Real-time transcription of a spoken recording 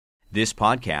This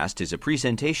podcast is a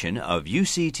presentation of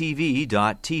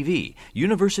UCTV.tv,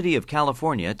 University of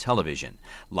California Television.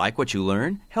 Like what you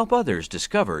learn? Help others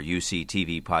discover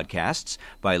UCTV podcasts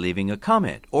by leaving a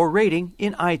comment or rating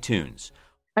in iTunes.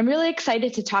 I'm really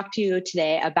excited to talk to you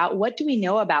today about what do we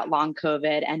know about long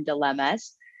COVID and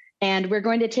dilemmas. And we're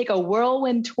going to take a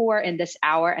whirlwind tour in this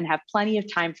hour and have plenty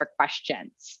of time for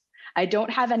questions. I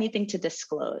don't have anything to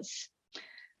disclose.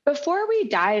 Before we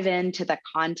dive into the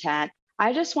content,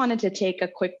 I just wanted to take a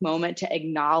quick moment to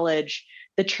acknowledge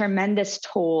the tremendous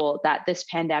toll that this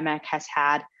pandemic has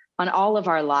had on all of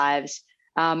our lives.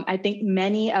 I think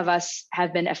many of us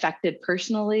have been affected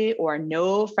personally or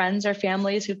know friends or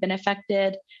families who've been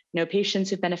affected, know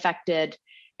patients who've been affected.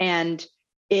 And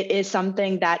it is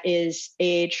something that is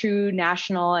a true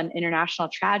national and international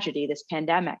tragedy, this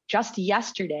pandemic. Just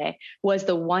yesterday was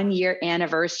the 1-year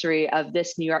anniversary of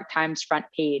this New York Times front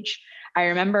page. I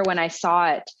remember when I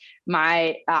saw it,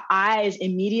 my eyes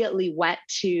immediately went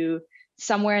to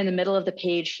somewhere in the middle of the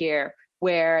page here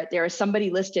where there was somebody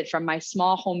listed from my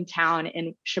small hometown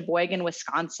in Sheboygan,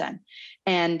 Wisconsin.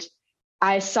 And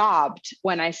I sobbed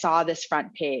when I saw this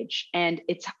front page. And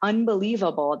it's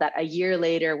unbelievable that a year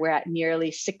later, we're at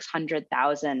nearly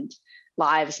 600,000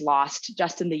 lives lost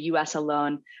just in the US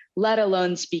alone, let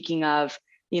alone speaking of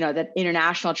the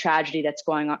international tragedy that's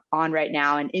going on right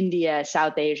now in India,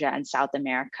 South Asia, and South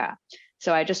America.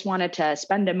 So I just wanted to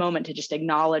spend a moment to just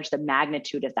acknowledge the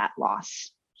magnitude of that loss.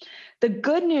 The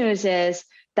good news is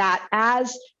that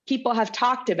as people have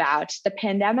talked about, the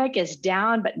pandemic is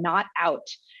down but not out.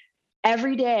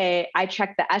 Every day I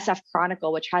check the SF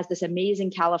Chronicle, which has this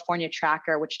amazing California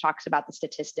tracker, which talks about the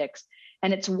statistics.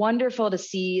 And it's wonderful to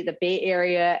see the Bay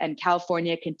Area and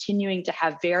California continuing to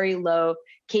have very low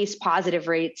case positive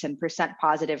rates and percent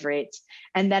positive rates.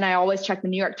 And then I always check the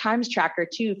New York Times tracker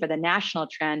too for the national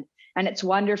trend. And it's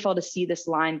wonderful to see this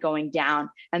line going down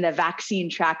and the vaccine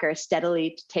tracker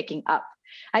steadily ticking up.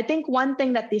 I think one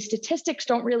thing that these statistics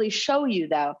don't really show you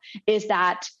though, is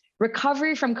that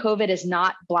recovery from COVID is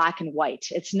not black and white.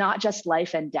 It's not just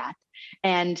life and death.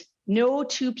 And no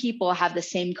two people have the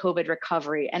same COVID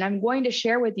recovery. And I'm going to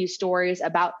share with you stories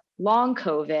about long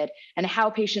COVID and how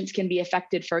patients can be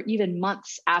affected for even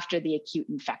months after the acute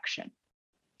infection.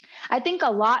 I think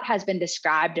a lot has been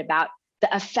described about the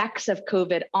effects of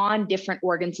COVID on different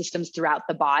organ systems throughout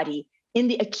the body in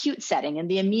the acute setting, in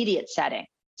the immediate setting.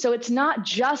 So it's not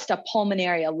just a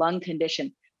pulmonary, a lung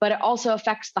condition, but it also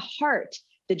affects the heart,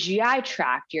 the GI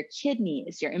tract, your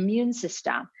kidneys, your immune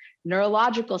system,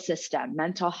 neurological system,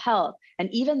 mental health,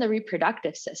 and even the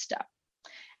reproductive system.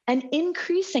 And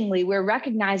increasingly, we're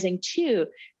recognizing too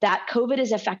that COVID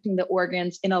is affecting the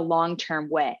organs in a long-term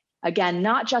way. Again,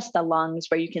 not just the lungs,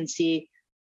 where you can see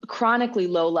chronically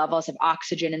low levels of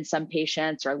oxygen in some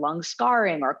patients, or lung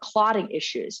scarring or clotting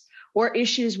issues, or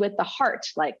issues with the heart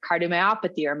like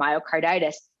cardiomyopathy or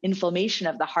myocarditis, inflammation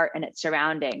of the heart and its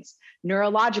surroundings,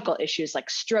 neurological issues like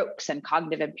strokes and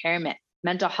cognitive impairment,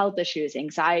 mental health issues,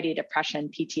 anxiety, depression,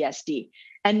 PTSD,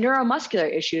 and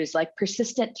neuromuscular issues like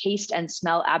persistent taste and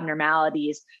smell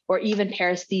abnormalities, or even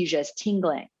paresthesias,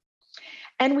 tingling.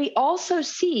 And we also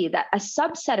see that a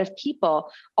subset of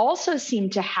people also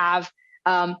seem to have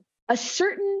a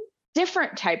certain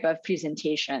different type of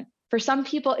presentation. For some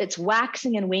people, it's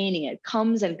waxing and waning. It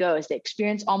comes and goes. They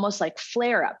experience almost like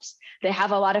flare-ups. They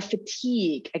have a lot of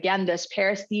fatigue. Again, those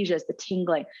paresthesias, the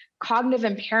tingling, cognitive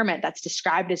impairment that's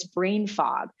described as brain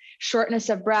fog, shortness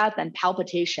of breath, and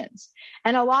palpitations.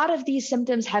 And a lot of these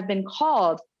symptoms have been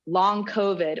called long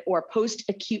COVID or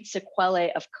post-acute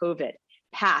sequelae of COVID,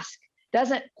 PASC.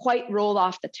 Doesn't quite roll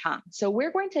off the tongue. So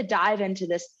we're going to dive into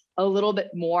this a little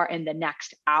bit more in the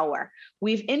next hour.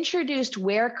 We've introduced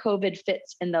where COVID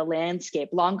fits in the landscape,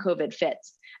 long COVID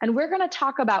fits. And we're going to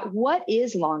talk about what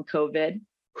is long COVID,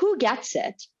 who gets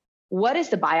it, what is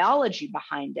the biology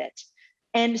behind it,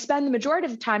 and spend the majority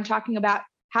of the time talking about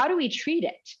how do we treat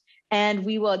it. And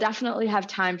we will definitely have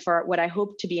time for what I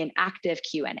hope to be an active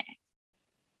Q&A.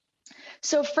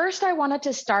 So first, I wanted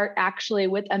to start actually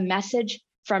with a message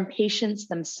from patients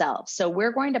themselves. So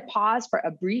we're going to pause for a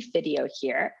brief video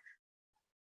here.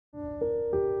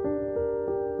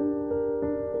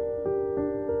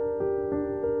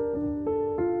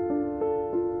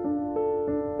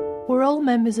 We're all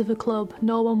members of a club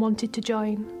no one wanted to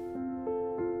join.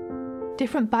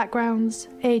 Different backgrounds,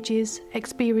 ages,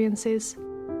 experiences.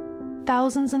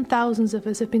 Thousands and thousands of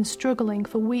us have been struggling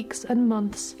for weeks and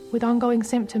months with ongoing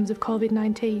symptoms of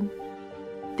COVID-19.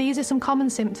 These are some common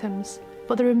symptoms,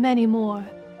 but there are many more.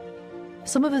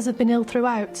 Some of us have been ill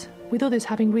throughout, with others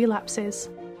having relapses.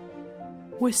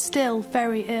 We're still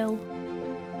very ill.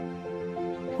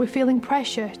 we're feeling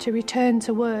pressure to return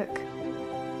to work,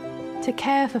 to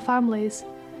care for families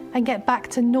and get back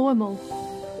to normal,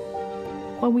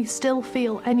 when we still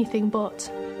feel anything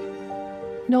but.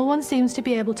 No one seems to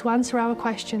be able to answer our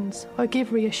questions or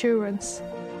give reassurance.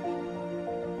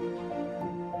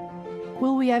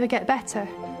 Will we ever get better?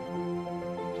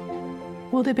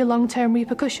 Will there be long-term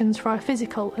repercussions for our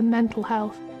physical and mental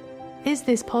health? Is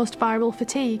this post-viral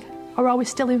fatigue, or are we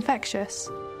still infectious?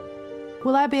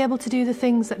 Will I be able to do the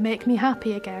things that make me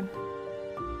happy again?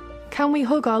 Can we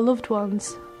hug our loved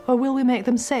ones, or will we make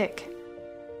them sick?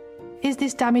 Is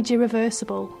this damage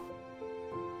irreversible?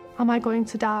 Am I going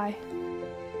to die?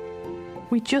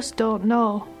 We just don't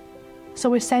know,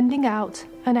 so we're sending out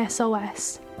an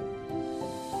SOS.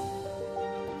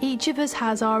 Each of us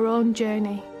has our own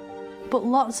journey, but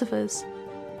lots of us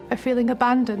are feeling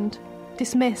abandoned,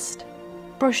 dismissed,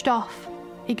 brushed off,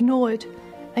 ignored,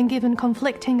 and given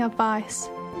conflicting advice.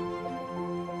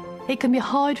 It can be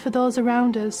hard for those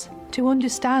around us to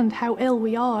understand how ill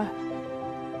we are.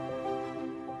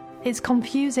 It's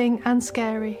confusing and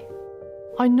scary.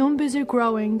 Our numbers are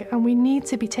growing and we need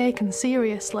to be taken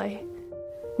seriously.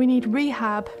 We need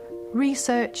rehab,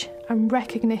 research, and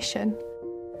recognition.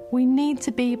 We need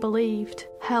to be believed,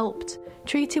 helped,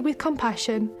 treated with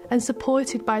compassion, and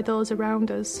supported by those around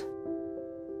us.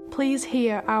 Please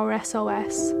hear our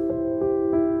SOS.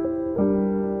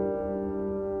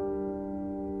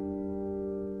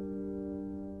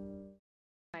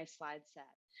 My slide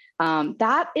set.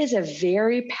 That is a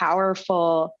very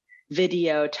powerful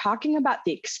video talking about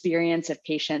the experience of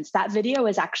patients. That video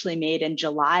was actually made in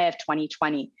July of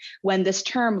 2020, when this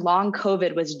term long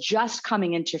COVID was just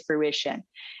coming into fruition.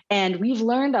 And we've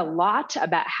learned a lot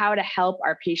about how to help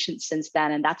our patients since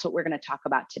then, and that's what we're going to talk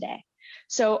about today.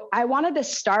 So I wanted to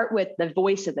start with the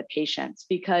voice of the patients,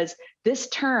 because this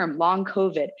term, long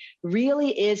COVID,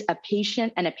 really is a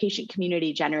patient and a patient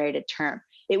community generated term.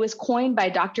 It was coined by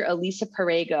Dr. Elisa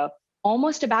Perego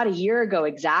almost about a year ago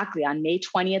exactly, on May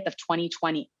 20th of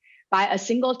 2020, by a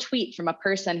single tweet from a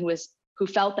person who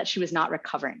felt that she was not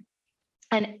recovering.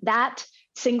 And that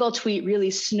single tweet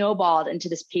really snowballed into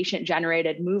this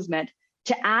patient-generated movement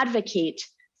to advocate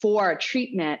for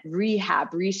treatment,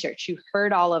 rehab, research. You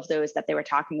heard all of those that they were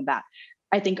talking about.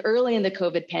 I think early in the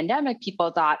COVID pandemic,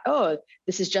 people thought, oh,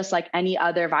 this is just like any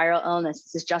other viral illness.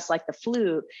 This is just like the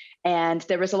flu. And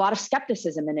there was a lot of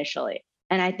skepticism initially.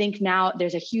 And I think now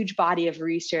there's a huge body of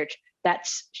research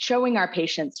that's showing our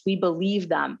patients we believe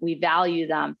them, we value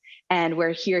them, and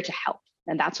we're here to help.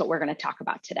 And that's what we're going to talk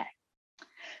about today.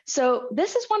 So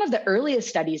this is one of the earliest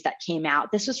studies that came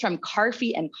out. This was from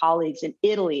Carfi and colleagues in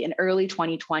Italy in early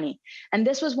 2020. And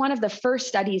this was one of the first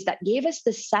studies that gave us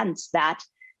the sense that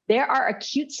there are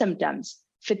acute symptoms,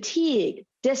 fatigue,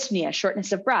 dyspnea,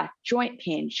 shortness of breath, joint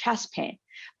pain, chest pain.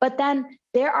 But then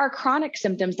there are chronic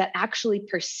symptoms that actually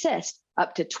persist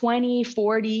up to 20,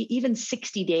 40, even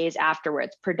 60 days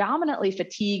afterwards, predominantly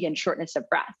fatigue and shortness of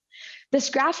breath. This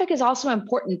graphic is also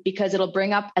important because it'll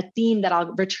bring up a theme that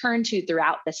I'll return to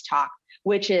throughout this talk,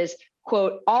 which is,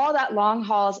 quote, all that long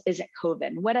hauls isn't COVID.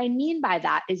 And what I mean by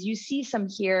that is you see some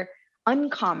here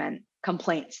uncommon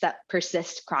complaints that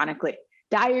persist chronically.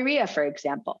 Diarrhea, for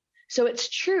example. So it's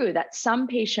true that some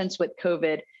patients with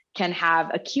COVID can have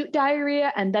acute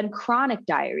diarrhea and then chronic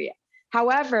diarrhea.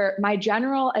 However, my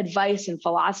general advice and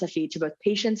philosophy to both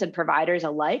patients and providers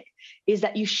alike is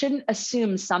that you shouldn't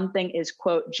assume something is,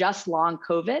 quote, just long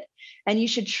COVID, and you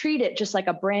should treat it just like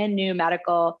a brand new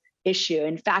medical issue.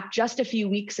 In fact, just a few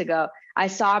weeks ago, I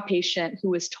saw a patient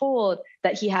who was told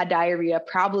that he had diarrhea,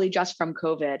 probably just from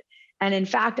COVID. And in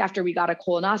fact, after we got a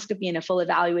colonoscopy and a full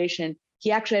evaluation,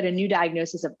 he actually had a new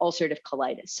diagnosis of ulcerative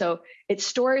colitis. So it's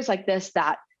stories like this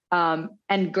that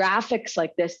and graphics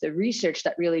like this, the research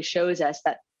that really shows us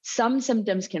that some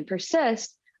symptoms can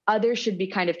persist, others should be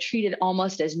kind of treated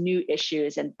almost as new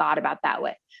issues and thought about that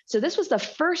way. So this was the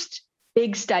first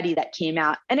big study that came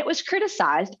out, and it was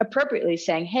criticized appropriately,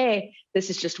 saying, hey, this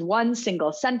is just one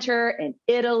single center in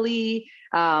Italy.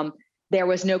 There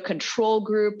was no control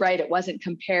group, right? It wasn't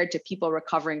compared to people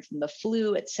recovering from the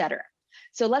flu, et cetera.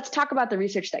 So let's talk about the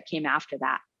research that came after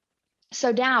that.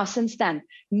 So now, since then,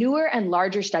 newer and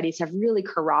larger studies have really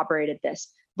corroborated this,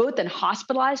 both in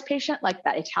hospitalized patients, like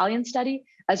that Italian study,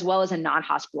 as well as in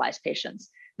non-hospitalized patients.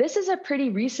 This is a pretty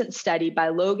recent study by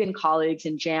Logan colleagues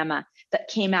in JAMA that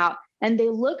came out, and they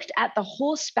looked at the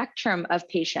whole spectrum of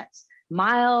patients,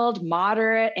 mild,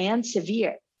 moderate, and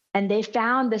severe. And they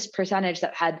found this percentage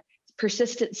that had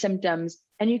persistent symptoms.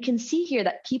 And you can see here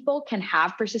that people can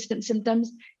have persistent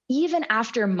symptoms even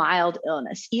after mild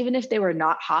illness, even if they were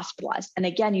not hospitalized. And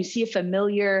again, you see a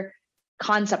familiar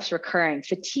concepts recurring: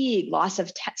 fatigue, loss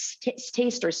of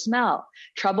taste or smell,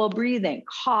 trouble breathing,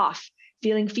 cough,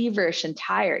 feeling feverish and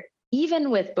tired, even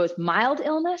with both mild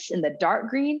illness in the dark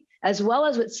green, as well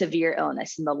as with severe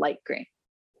illness in the light green.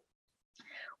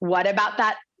 What about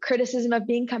that criticism of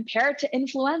being compared to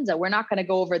influenza? We're not going to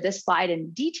go over this slide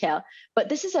in detail, but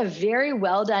this is a very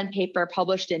well done paper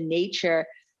published in Nature,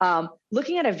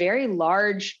 looking at a very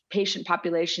large patient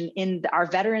population in our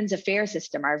Veterans Affairs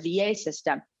system, our VA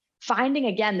system, finding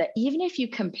again that even if you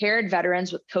compared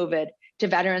veterans with COVID to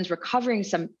veterans recovering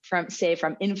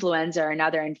from influenza or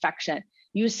another infection,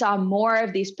 you saw more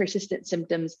of these persistent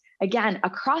symptoms, again,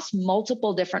 across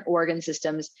multiple different organ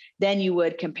systems than you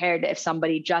would compared to if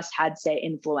somebody just had, say,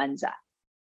 influenza.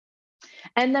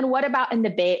 And then what about in the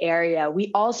Bay Area?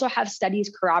 We also have studies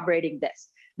corroborating this.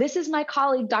 This is my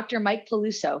colleague, Dr. Mike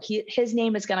Peluso. His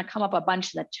name is going to come up a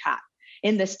bunch in the chat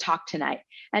in this talk tonight.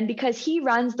 And because he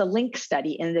runs the LINC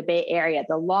study in the Bay Area,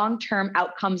 the long-term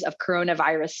outcomes of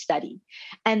coronavirus study.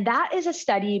 And that is a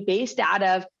study based out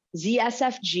of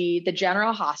ZSFG, the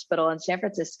General Hospital in San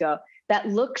Francisco, that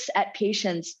looks at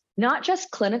patients not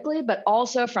just clinically, but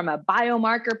also from a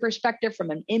biomarker perspective,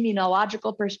 from an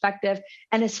immunological perspective,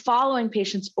 and is following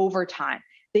patients over time.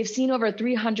 They've seen over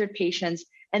 300 patients,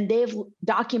 and they've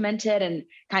documented and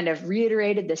kind of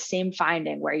reiterated the same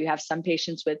finding, where you have some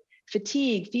patients with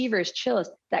fatigue, fevers, chills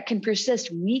that can persist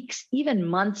weeks, even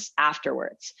months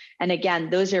afterwards. And again,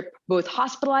 those are both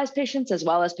hospitalized patients as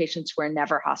well as patients who are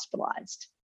never hospitalized.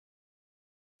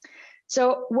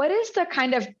 So what is the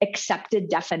kind of accepted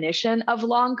definition of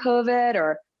long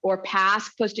COVID or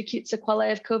past post-acute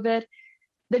sequelae of COVID?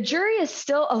 The jury is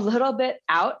still a little bit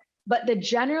out, but the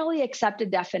generally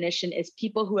accepted definition is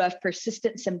people who have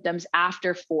persistent symptoms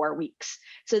after 4 weeks.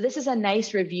 So this is a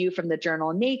nice review from the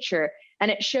journal Nature, and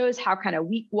it shows how kind of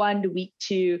week 1 to week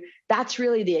 2, that's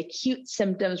really the acute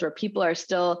symptoms where people are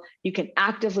still, you can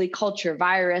actively culture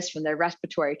virus from their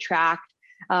respiratory tract.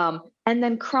 And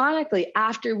then chronically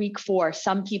after week 4,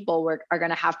 some people are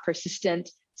going to have persistent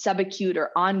subacute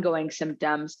or ongoing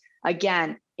symptoms.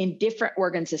 Again, in different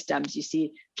organ systems, you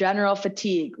see general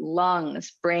fatigue,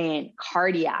 lungs, brain,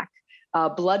 cardiac,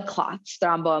 blood clots,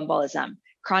 thromboembolism,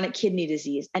 chronic kidney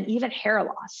disease, and even hair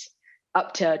loss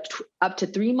up to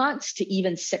 3 months to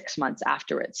even 6 months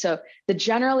afterwards. So the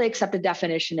generally accepted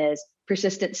definition is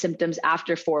persistent symptoms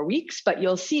after 4 weeks, but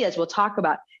you'll see, as we'll talk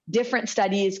about, different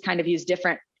studies kind of use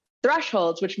different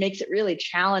thresholds, which makes it really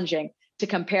challenging to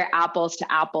compare apples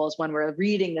to apples when we're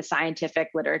reading the scientific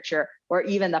literature or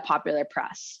even the popular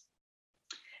press.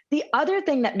 The other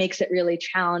thing that makes it really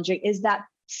challenging is that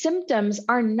symptoms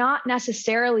are not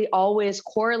necessarily always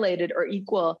correlated or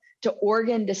equal to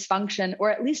organ dysfunction,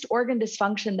 or at least organ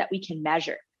dysfunction that we can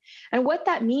measure. And what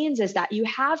that means is that you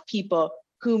have people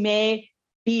who may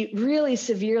be really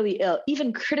severely ill,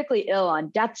 even critically ill, on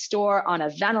death's door, on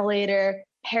a ventilator,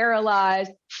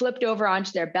 paralyzed, flipped over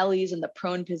onto their bellies in the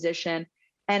prone position.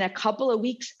 And a couple of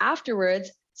weeks afterwards,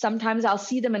 sometimes I'll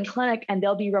see them in clinic and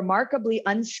they'll be remarkably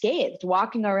unscathed,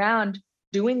 walking around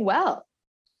doing well.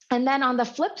 And then on the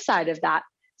flip side of that,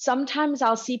 sometimes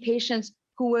I'll see patients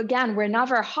who, again, were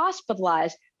never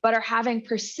hospitalized, but are having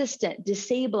persistent,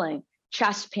 disabling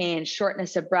chest pain,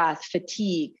 shortness of breath,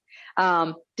 fatigue,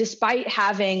 despite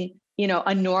having,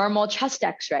 a normal chest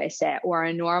x-ray, say, or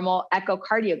a normal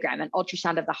echocardiogram, an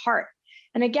ultrasound of the heart.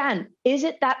 And again, is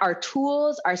it that our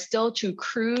tools are still too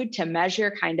crude to measure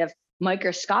kind of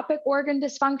microscopic organ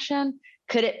dysfunction?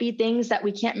 Could it be things that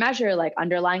we can't measure, like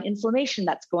underlying inflammation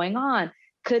that's going on?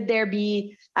 Could there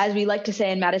be, as we like to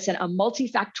say in medicine, a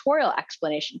multifactorial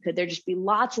explanation? Could there just be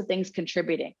lots of things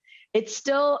contributing? It's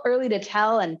still early to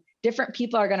tell, and different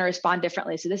people are going to respond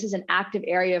differently. So this is an active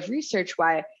area of research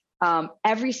why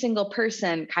every single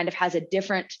person kind of has a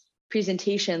different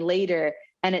presentation later,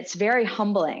 and it's very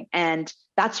humbling. And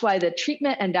that's why the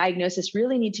treatment and diagnosis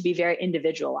really need to be very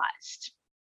individualized.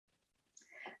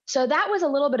 So that was a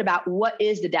little bit about what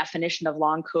is the definition of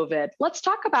long COVID. Let's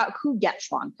talk about who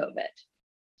gets long COVID.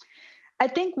 I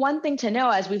think one thing to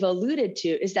know, as we've alluded to,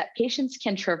 is that patients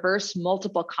can traverse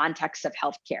multiple contexts of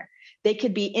healthcare. They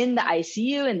could be in the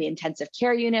ICU, in the intensive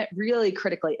care unit, really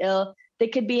critically ill. They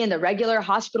could be in the regular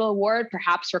hospital ward,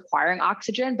 perhaps requiring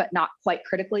oxygen, but not quite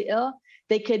critically ill.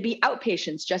 They could be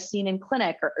outpatients just seen in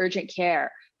clinic or urgent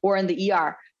care or in the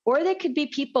ER. Or they could be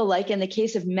people like in the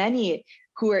case of many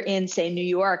who are in, say, New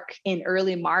York in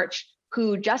early March,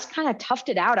 who just kind of toughed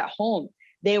it out at home.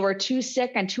 They were too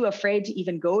sick and too afraid to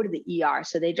even go to the ER,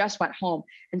 so they just went home.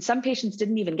 And some patients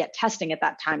didn't even get testing at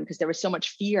that time because there was so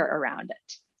much fear around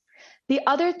it. The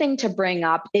other thing to bring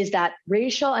up is that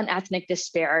racial and ethnic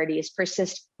disparities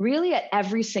persist really at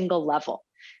every single level.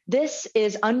 this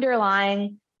is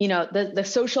underlying, the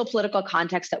social political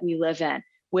context that we live in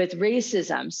with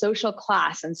racism, social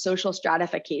class, and social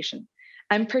stratification.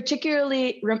 I'm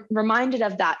particularly reminded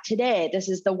of that today. This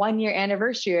is the 1-year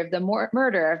anniversary of the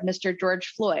murder of Mr.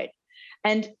 George Floyd.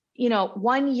 And,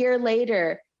 1 year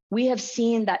later, we have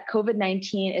seen that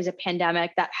COVID-19 is a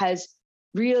pandemic that has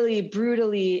really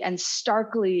brutally and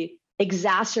starkly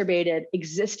exacerbated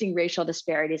existing racial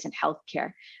disparities in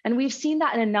healthcare. And we've seen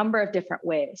that in a number of different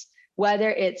ways, whether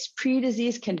it's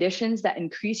pre-disease conditions that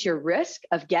increase your risk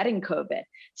of getting COVID,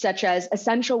 such as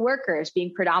essential workers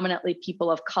being predominantly people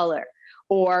of color,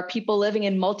 or people living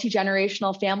in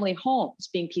multi-generational family homes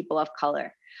being people of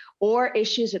color, or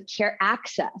issues with care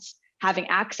access, having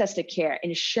access to care,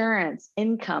 insurance,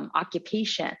 income,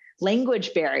 occupation,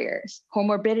 language barriers,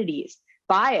 comorbidities,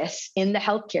 bias in the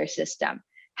healthcare system,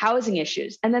 housing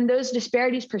issues. And then those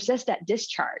disparities persist at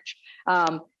discharge.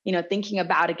 Thinking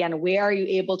about, again, where are you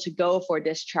able to go for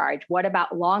discharge? What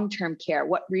about long-term care?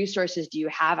 What resources do you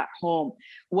have at home?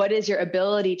 What is your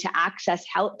ability to access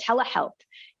telehealth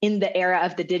in the era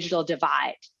of the digital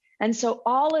divide? And so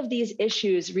all of these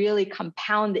issues really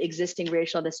compound the existing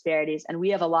racial disparities, and we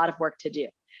have a lot of work to do.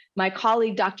 My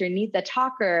colleague, Dr. Neeta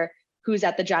Thakur, who's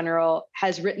at the General,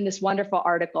 has written this wonderful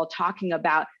article talking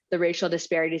about the racial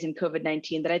disparities in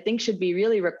COVID-19 that I think should be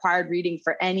really required reading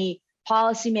for any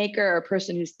policymaker or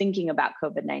person who's thinking about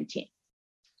COVID-19.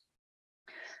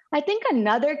 I think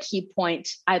another key point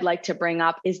I'd like to bring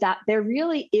up is that there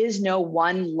really is no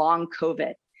one long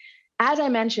COVID. As I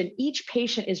mentioned, each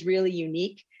patient is really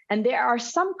unique, and there are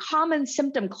some common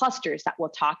symptom clusters that we'll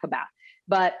talk about.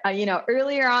 But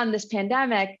earlier on this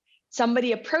pandemic,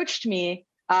 somebody approached me,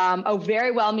 a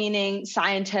very well-meaning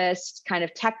scientist, kind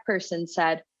of tech person,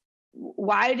 said,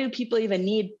 why do people even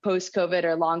need post-COVID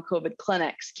or long COVID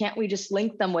clinics? Can't we just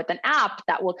link them with an app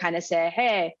that will kind of say,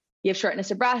 hey, you have shortness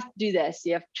of breath, do this.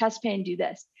 You have chest pain, do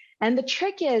this. And the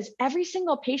trick is every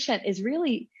single patient is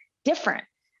really different.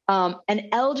 An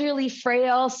elderly,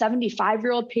 frail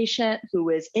 75-year-old patient who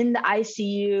is in the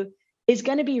ICU is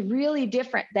going to be really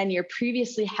different than your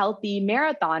previously healthy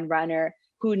marathon runner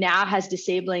who now has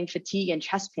disabling fatigue and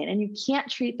chest pain. And you can't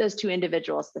treat those two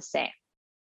individuals the same.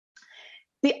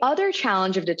 The other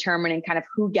challenge of determining kind of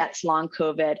who gets long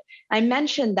COVID, I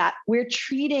mentioned that we're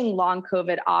treating long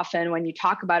COVID often when you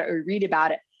talk about it or read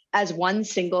about it as one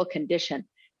single condition.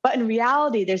 But in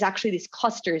reality, there's actually these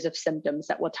clusters of symptoms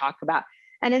that we'll talk about.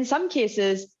 And in some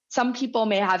cases, some people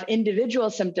may have individual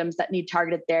symptoms that need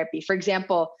targeted therapy. For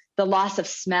example, the loss of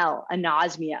smell,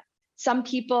 anosmia. Some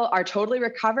people are totally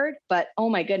recovered, but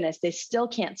oh my goodness, they still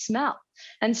can't smell.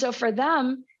 And so for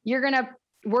them, you're going to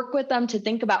work with them to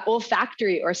think about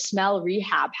olfactory or smell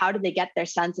rehab. How do they get their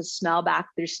sense of smell back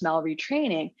through smell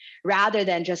retraining, rather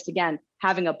than just, again,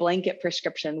 having a blanket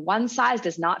prescription? One size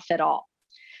does not fit all.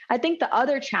 I think the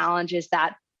other challenge is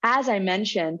that, as I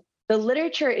mentioned, the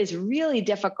literature is really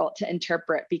difficult to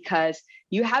interpret because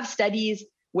you have studies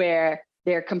where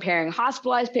they're comparing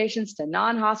hospitalized patients to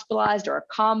non-hospitalized or a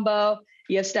combo.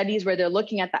 You have studies where they're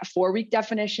looking at that 4-week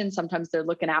definition. Sometimes they're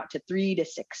looking out to 3 to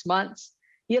 6 months.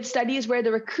 You have studies where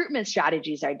the recruitment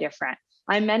strategies are different.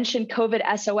 I mentioned COVID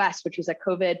SOS, which was a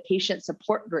COVID patient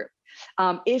support group.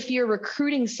 If you're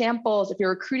recruiting samples, if you're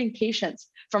recruiting patients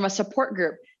from a support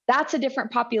group, that's a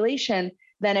different population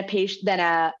than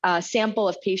a sample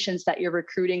of patients that you're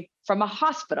recruiting from a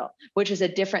hospital, which is a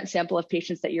different sample of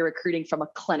patients that you're recruiting from a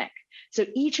clinic. So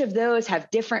each of those have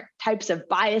different types of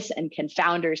bias and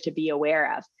confounders to be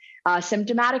aware of.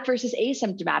 Symptomatic versus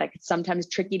asymptomatic, it's sometimes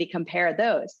tricky to compare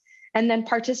those. And then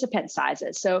participant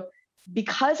sizes. So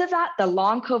because of that, the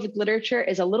long COVID literature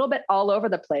is a little bit all over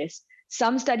the place.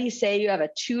 Some studies say you have a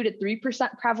 2 to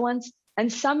 3% prevalence,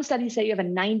 and some studies say you have a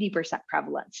 90%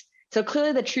 prevalence. So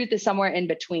clearly the truth is somewhere in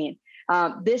between.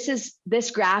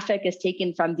 This graphic is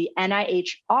taken from the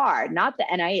NIHR, not the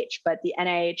NIH, but the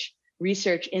NIH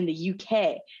research in the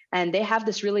UK. And they have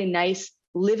this really nice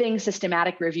living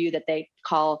systematic review that they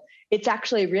call, it's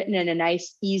actually written in a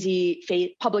nice, easy,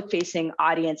 public-facing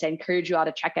audience. I encourage you all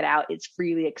to check it out. It's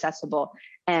freely accessible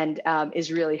and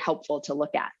is really helpful to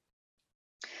look at.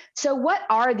 So what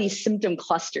are these symptom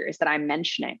clusters that I'm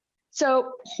mentioning?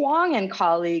 So Huang and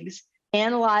colleagues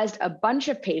analyzed a bunch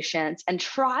of patients and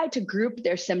tried to group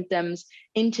their symptoms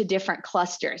into different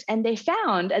clusters. And they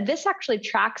found, and this actually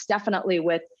tracks definitely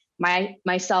with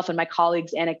myself and my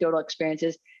colleagues' anecdotal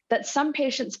experiences, that some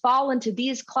patients fall into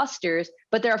these clusters,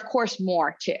 but there are of course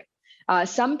more too.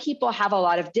 Some people have a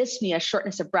lot of dyspnea,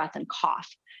 shortness of breath, and cough.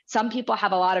 Some people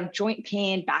have a lot of joint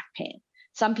pain, back pain.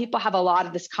 Some people have a lot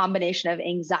of this combination of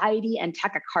anxiety and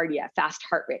tachycardia, fast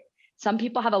heart rate. Some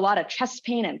people have a lot of chest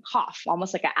pain and cough,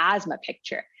 almost like an asthma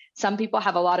picture. Some people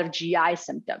have a lot of GI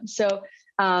symptoms. So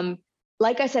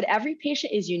like I said, every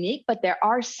patient is unique, but there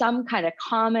are some kind of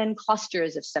common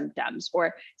clusters of symptoms,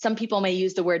 or some people may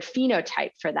use the word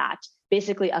phenotype for that,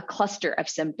 basically a cluster of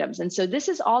symptoms. And so this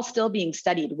is all still being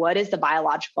studied. What is the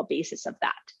biological basis of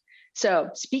that? So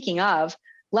speaking of,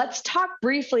 let's talk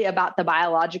briefly about the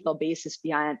biological basis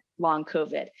behind long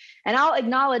COVID. And I'll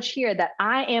acknowledge here that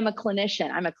I am a clinician.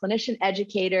 I'm a clinician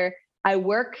educator. I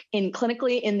work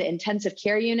clinically in the intensive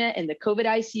care unit, in the COVID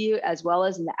ICU, as well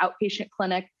as in the outpatient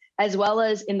clinic, as well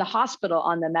as in the hospital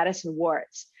on the medicine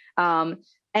wards. And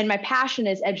my passion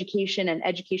is education and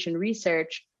education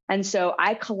research. And so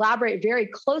I collaborate very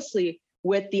closely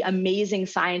with the amazing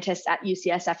scientists at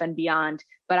UCSF and beyond,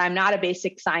 but I'm not a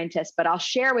basic scientist, but I'll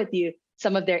share with you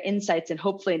some of their insights in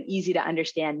hopefully an easy to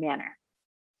understand manner.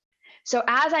 So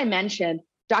as I mentioned,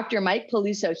 Dr. Mike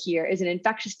Peluso here is an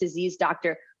infectious disease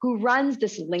doctor who runs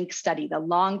this LINC study, the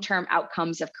long-term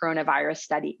outcomes of coronavirus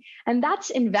study. And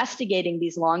that's investigating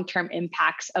these long-term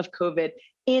impacts of COVID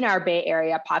in our Bay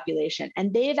Area population.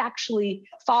 And they've actually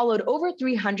followed over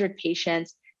 300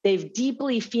 patients. They've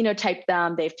deeply phenotyped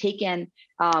them. They've taken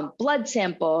blood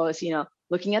samples,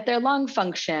 looking at their lung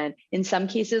function, in some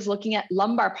cases, looking at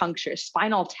lumbar punctures,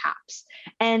 spinal taps.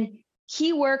 And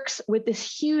he works with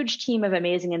this huge team of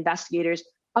amazing investigators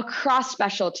across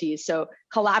specialties. So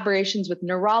collaborations with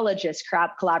neurologists,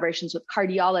 collaborations with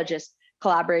cardiologists,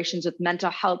 collaborations with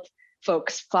mental health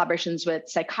folks, collaborations with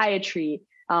psychiatry,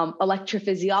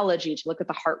 electrophysiology to look at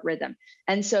the heart rhythm.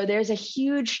 And so there's a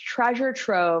huge treasure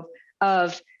trove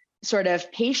of sort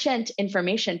of patient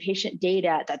information, patient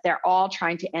data that they're all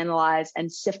trying to analyze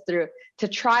and sift through to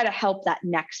try to help that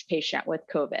next patient with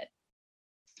COVID.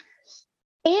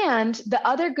 And the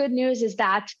other good news is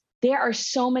that there are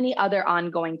so many other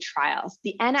ongoing trials.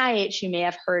 The NIH, you may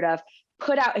have heard of,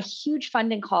 put out a huge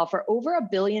funding call for over $1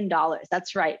 billion.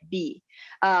 That's right, B,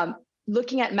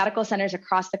 looking at medical centers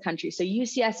across the country. So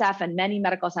UCSF and many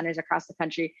medical centers across the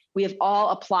country, we have all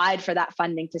applied for that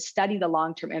funding to study the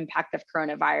long-term impact of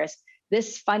coronavirus.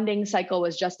 This funding cycle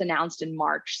was just announced in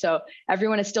March. So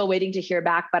everyone is still waiting to hear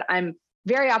back, but I'm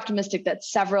very optimistic that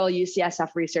several UCSF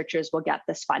researchers will get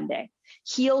this funding.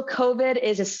 Heal COVID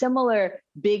is a similar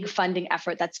big funding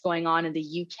effort that's going on in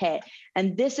the UK.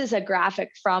 And this is a graphic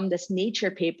from this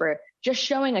Nature paper, just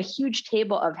showing a huge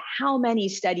table of how many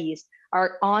studies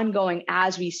are ongoing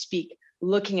as we speak,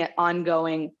 looking at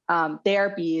ongoing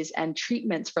therapies and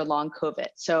treatments for long COVID.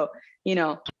 So,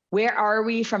 where are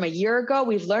we from a year ago?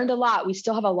 We've learned a lot. We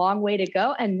still have a long way to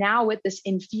go. And now with this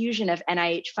infusion of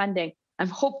NIH funding, I'm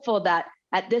hopeful that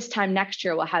at this time next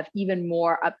year, we'll have even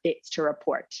more updates to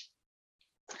report.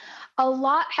 A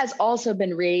lot has also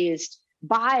been raised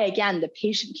by, again, the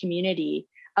patient community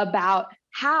about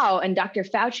how, and Dr.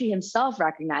 Fauci himself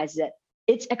recognizes it,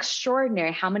 it's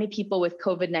extraordinary how many people with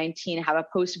COVID-19 have a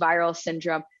post-viral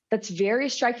syndrome that's very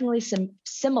strikingly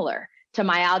similar to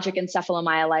myalgic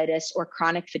encephalomyelitis or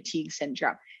chronic fatigue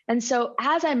syndrome. And so,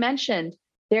 as I mentioned,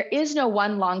 there is no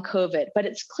one long COVID, but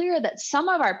it's clear that some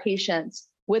of our patients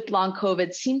with long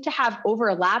COVID seem to have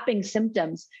overlapping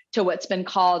symptoms to what's been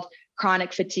called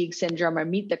chronic fatigue syndrome or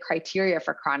meet the criteria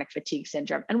for chronic fatigue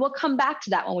syndrome. And we'll come back to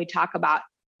that when we talk about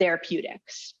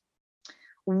therapeutics.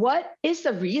 What is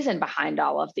the reason behind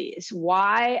all of these?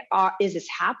 Why is this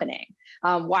happening?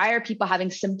 Why are people having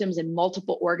symptoms in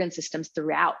multiple organ systems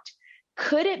throughout?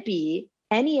 Could it be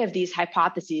any of these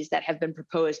hypotheses that have been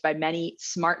proposed by many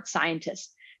smart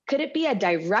scientists? Could it be a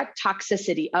direct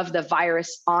toxicity of the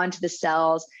virus onto the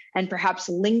cells and perhaps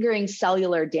lingering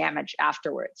cellular damage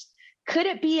afterwards? Could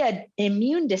it be an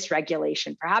immune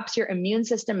dysregulation? Perhaps your immune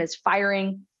system is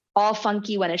firing all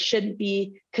funky when it shouldn't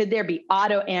be. Could there be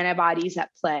autoantibodies at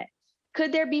play?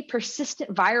 Could there be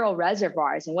persistent viral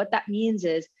reservoirs? And what that means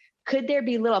is, could there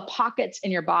be little pockets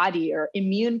in your body or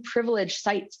immune privileged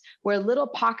sites where little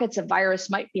pockets of virus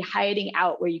might be hiding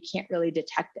out where you can't really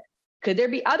detect it? Could there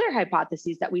be other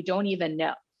hypotheses that we don't even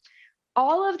know?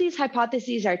 All of these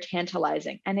hypotheses are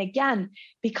tantalizing. And again,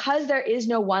 because there is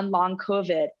no one long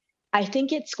COVID, I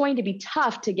think it's going to be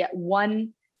tough to get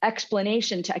one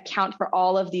explanation to account for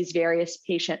all of these various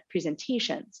patient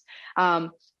presentations.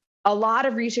 A lot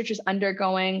of research is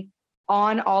undergoing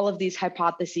on all of these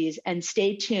hypotheses, and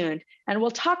stay tuned. And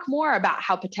we'll talk more about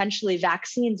how potentially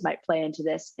vaccines might play into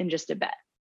this in just a bit.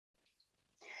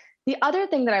 The other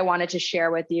thing that I wanted to share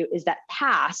with you is that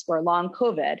PASS, or long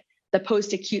COVID, the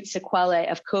post-acute sequelae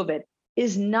of COVID,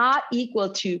 is not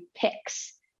equal to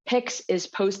PICS. PICS is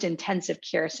post-intensive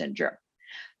care syndrome.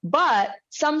 But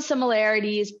some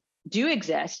similarities do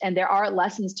exist, and there are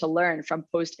lessons to learn from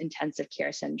post-intensive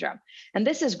care syndrome. And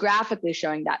this is graphically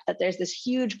showing that there's this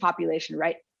huge population,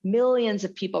 right? millions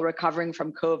of people recovering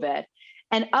from COVID.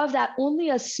 And of that, only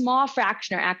a small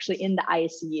fraction are actually in the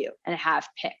ICU and have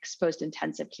PICS,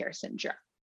 post-intensive care syndrome.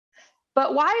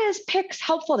 But why is PICS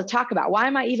helpful to talk about? Why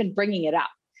am I even bringing it up?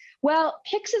 Well,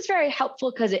 PICS is very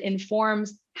helpful because it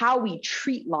informs how we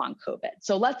treat long COVID.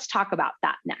 So let's talk about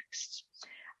that next.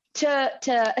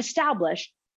 To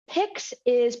establish, PICS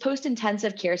is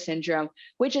post-intensive care syndrome,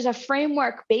 which is a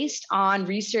framework based on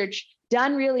research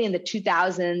done really in the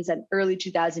 2000s and early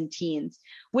 2010s,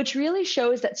 which really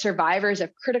shows that survivors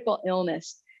of critical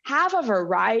illness have a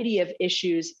variety of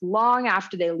issues long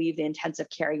after they leave the intensive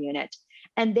care unit.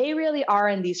 And they really are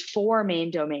in these four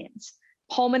main domains: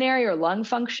 pulmonary or lung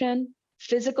function,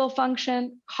 physical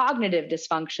function, cognitive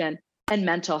dysfunction, and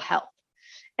mental health.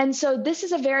 And so this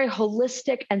is a very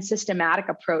holistic and systematic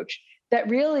approach that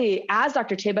really, as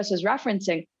Dr. Tebas was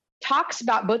referencing, talks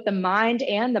about both the mind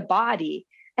and the body,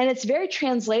 and it's very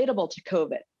translatable to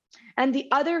COVID. And the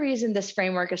other reason this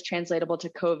framework is translatable to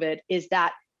COVID is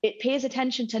that it pays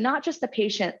attention to not just the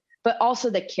patient, but also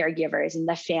the caregivers and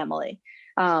the family,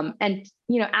 and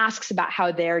asks about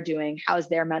how they're doing, how's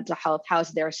their mental health,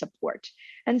 how's their support.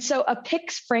 And so a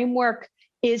PICS framework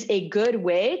is a good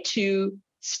way to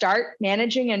start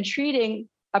managing and treating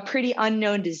a pretty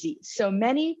unknown disease. So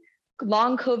many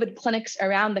long COVID clinics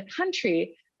around the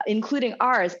country, including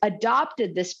ours,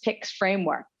 adopted this PICS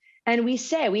framework. And we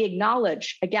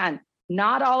acknowledge, again,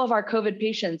 not all of our COVID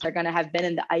patients are going to have been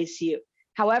in the ICU.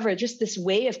 However, just this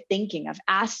way of thinking, of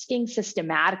asking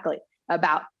systematically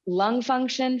about lung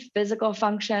function, physical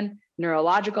function,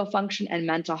 neurological function, and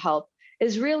mental health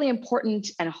is really important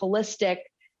and holistic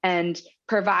and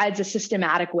provides a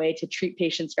systematic way to treat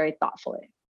patients very thoughtfully.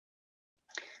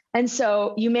 And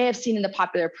so you may have seen in the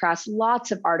popular press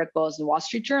lots of articles in Wall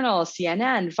Street Journal,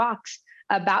 CNN, Vox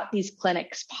about these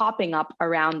clinics popping up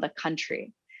around the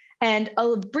country. And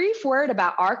a brief word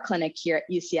about our clinic here at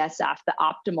UCSF, the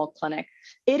Optimal Clinic.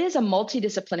 It is a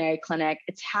multidisciplinary clinic.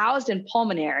 It's housed in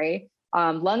pulmonary,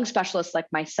 lung specialists like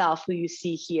myself, who you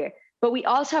see here. But we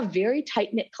also have very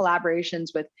tight-knit collaborations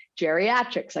with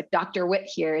geriatrics, like Dr. Witt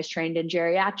here is trained in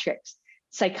geriatrics.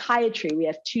 Psychiatry, we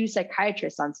have 2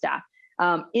 psychiatrists on staff.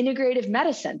 Integrative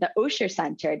medicine, the Osher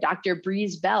Center, Dr.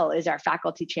 Breeze Bell is our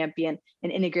faculty champion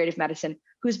in integrative medicine,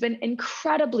 who's been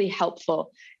incredibly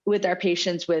helpful with our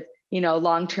patients with,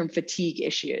 long-term fatigue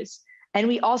issues. And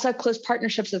we also have close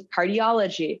partnerships with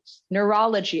cardiology,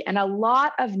 neurology, and a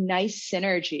lot of nice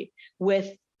synergy with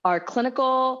our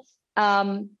clinical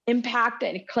impact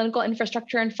and clinical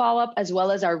infrastructure and follow-up, as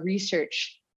well as our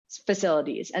research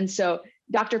facilities. And so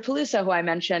Dr. Peluso, who I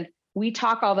mentioned, we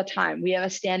talk all the time. We have a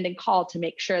standing call to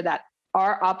make sure that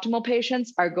our optimal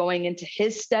patients are going into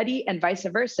his study and vice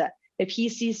versa. If he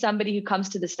sees somebody who comes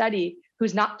to the study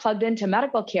who's not plugged into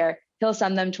medical care, he'll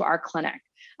send them to our clinic.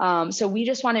 So we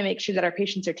just want to make sure that our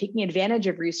patients are taking advantage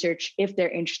of research if they're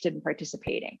interested in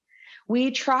participating.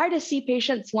 We try to see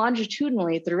patients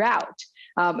longitudinally throughout,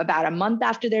 about a month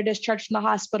after they're discharged from the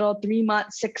hospital, 3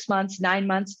 months, 6 months, 9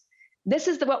 months. This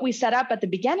is what we set up at the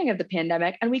beginning of the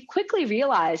pandemic. And we quickly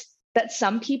realized that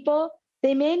some people,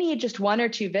 they may need just 1 or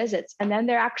 2 visits, and then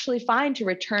they're actually fine to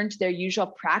return to their usual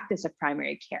practice of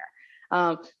primary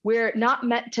care. We're not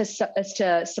meant to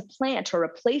supplant or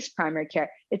replace primary care.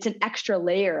 It's an extra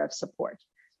layer of support.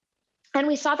 And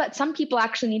we saw that some people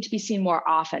actually need to be seen more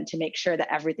often to make sure that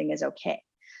everything is okay.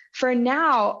 For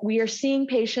now, we are seeing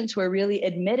patients who are really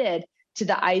admitted to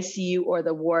the ICU or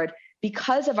the ward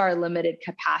because of our limited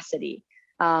capacity.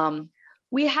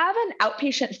 We have an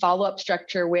outpatient follow-up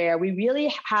structure where we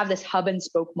really have this hub and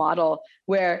spoke model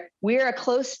where we're a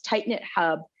close, tight-knit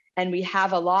hub, and we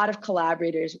have a lot of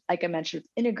collaborators, like I mentioned,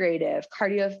 with integrative,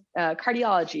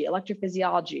 cardiology,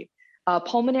 electrophysiology,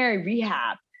 pulmonary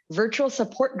rehab, virtual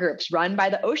support groups run by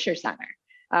the Osher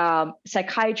Center,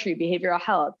 psychiatry, behavioral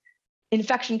health,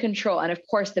 infection control, and of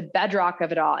course, the bedrock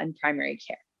of it all in primary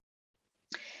care.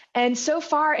 And so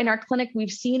far in our clinic, we've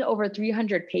seen over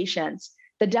 300 patients.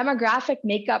 The demographic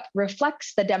makeup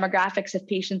reflects the demographics of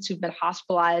patients who've been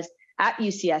hospitalized at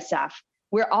UCSF.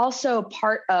 We're also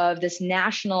part of this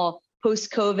national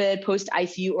post-COVID,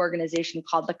 post-ICU organization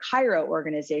called the Cairo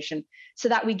organization, so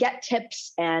that we get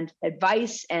tips and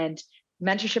advice and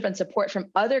mentorship and support from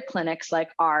other clinics like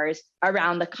ours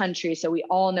around the country, so we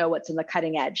all know what's in the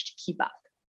cutting edge to keep up.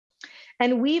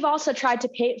 And we've also tried to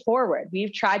pay it forward.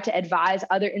 We've tried to advise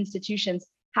other institutions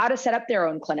how to set up their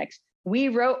own clinics. We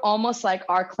wrote almost like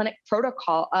our clinic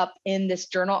protocol up in this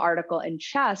journal article in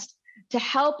Chest to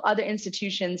help other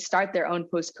institutions start their own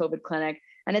post-COVID clinic.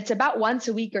 And it's about once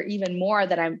a week or even more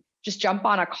that I'm just jump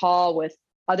on a call with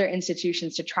other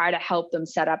institutions to try to help them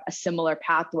set up a similar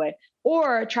pathway,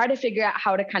 or try to figure out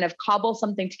how to kind of cobble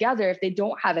something together if they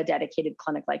don't have a dedicated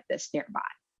clinic like this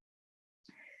nearby.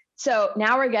 So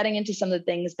now we're getting into some of the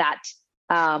things that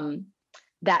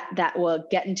that will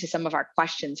get into some of our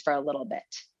questions for a little bit.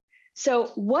 So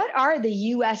what are the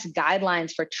US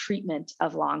guidelines for treatment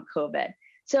of long COVID?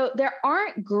 So there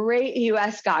aren't great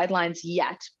US guidelines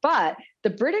yet, but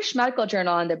the British Medical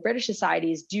Journal and the British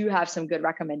Societies do have some good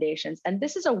recommendations. And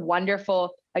this is a wonderful,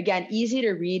 again, easy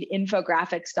to read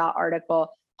infographic style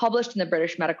article published in the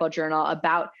British Medical Journal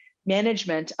about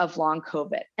management of long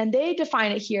COVID. And they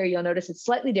define it here. You'll notice it's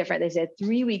slightly different. They say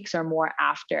 3 weeks or more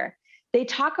after. They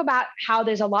talk about how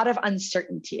there's a lot of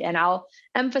uncertainty. And I'll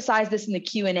emphasize this in the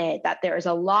Q&A, that there is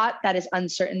a lot that is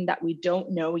uncertain that we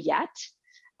don't know yet.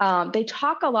 They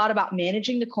talk a lot about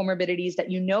managing the comorbidities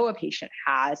that you know a patient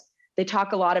has. They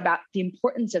talk a lot about the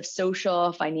importance of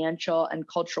social, financial, and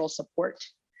cultural support.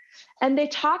 And they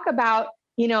talk about,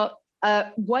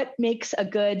 what makes a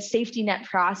good safety net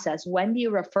process. When do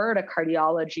you refer to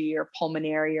cardiology or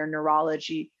pulmonary or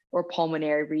neurology or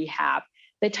pulmonary rehab?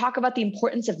 They talk about the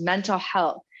importance of mental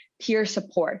health, peer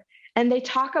support, and they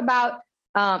talk about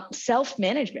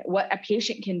self-management, what a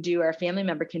patient can do or a family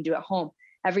member can do at home.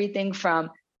 Everything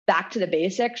from back to the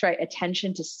basics, right?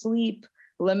 Attention to sleep,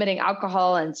 limiting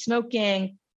alcohol and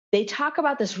smoking. They talk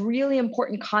about this really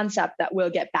important concept that we'll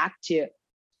get back to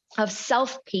of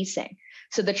self-pacing.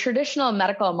 So the traditional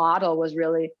medical model was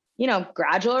really,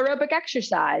 gradual aerobic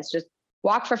exercise, just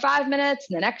walk for 5 minutes,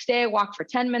 and the next day walk for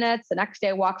 10 minutes, the next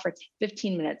day walk for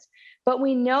 15 minutes. But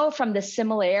we know from the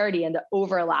similarity and the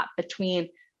overlap between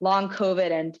long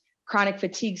COVID and chronic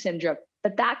fatigue syndrome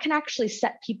that can actually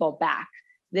set people back.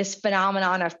 This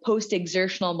phenomenon of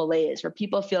post-exertional malaise, where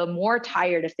people feel more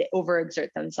tired if they overexert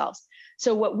themselves.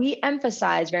 So what we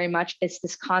emphasize very much is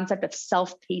this concept of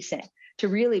self-pacing, to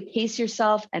really pace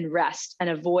yourself and rest and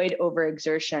avoid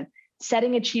overexertion,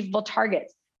 setting achievable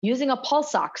targets, using a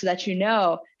pulse ox so that you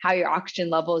know how your oxygen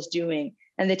level is doing.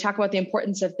 And they talk about the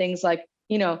importance of things like,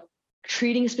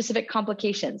 treating specific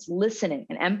complications, listening,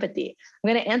 and empathy.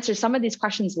 I'm going to answer some of these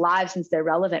questions live since they're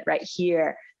relevant right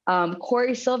here.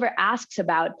 Corey Silver asks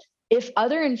about if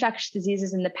other infectious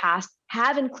diseases in the past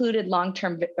have included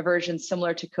long-term aversions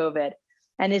similar to COVID,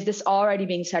 and is this already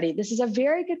being studied? This is a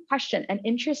very good question. And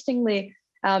interestingly,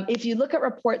 if you look at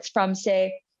reports from,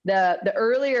 say, the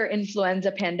earlier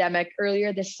influenza pandemic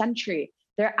earlier this century,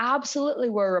 there absolutely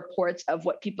were reports of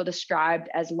what people described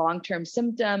as long-term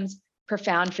symptoms,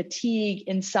 profound fatigue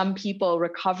in some people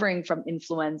recovering from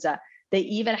influenza. They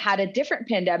even had a different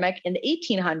pandemic in the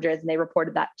 1800s, and they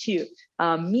reported that too.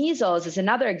 Measles is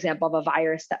another example of a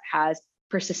virus that has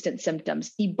persistent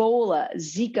symptoms. Ebola,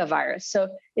 Zika virus. So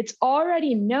it's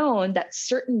already known that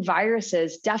certain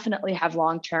viruses definitely have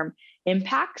long-term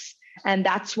impacts. And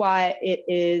that's why it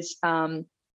is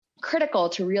critical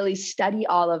to really study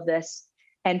all of this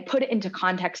and put it into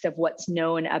context of what's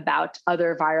known about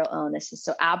other viral illnesses.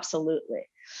 So absolutely.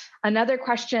 Another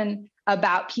question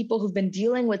about people who've been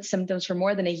dealing with symptoms for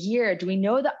more than a year. Do we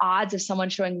know the odds of someone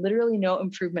showing literally no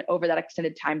improvement over that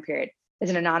extended time period? Is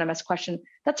an anonymous question.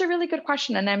 That's a really good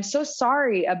question. And I'm so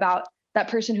sorry about that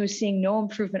person who's seeing no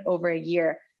improvement over a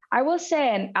year. I will say,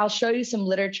 and I'll show you some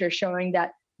literature showing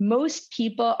that most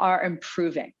people are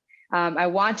improving. I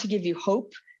want to give you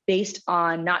hope based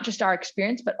on not just our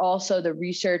experience, but also the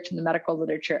research and the medical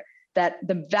literature, that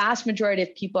the vast majority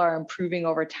of people are improving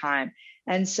over time.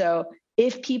 And so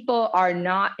if people are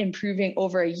not improving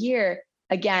over a year,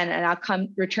 again, and I'll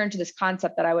return to this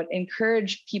concept that I would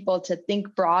encourage people to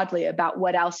think broadly about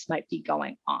what else might be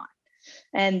going on.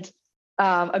 And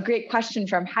a great question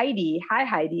from Heidi, hi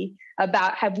Heidi,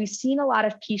 about have we seen a lot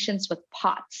of patients with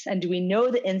POTS, and do we know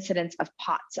the incidence of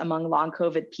POTS among long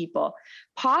COVID people?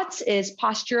 POTS is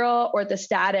postural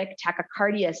orthostatic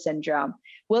tachycardia syndrome.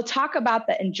 We'll talk about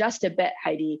that in just a bit,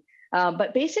 Heidi.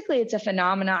 But basically it's a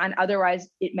phenomenon, otherwise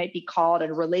it might be called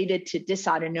and related to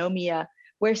dysautonomia,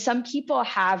 where some people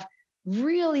have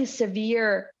really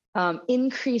severe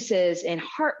increases in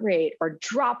heart rate or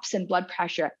drops in blood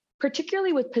pressure,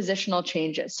 particularly with positional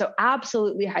changes. So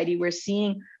absolutely, Heidi, we're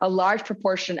seeing a large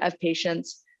proportion of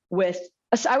patients with,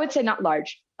 I would say not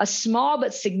large, a small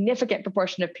but significant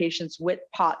proportion of patients with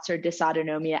POTS or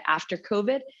dysautonomia after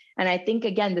COVID. And I think,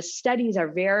 again, the studies are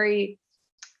very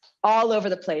all over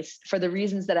the place for the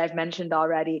reasons that I've mentioned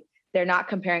already. They're not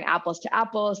comparing apples to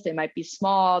apples. They might be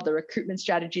small. The recruitment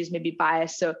strategies may be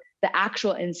biased. So the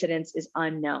actual incidence is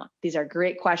unknown. These are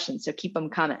great questions, so keep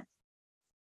them coming.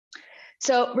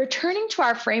 So returning to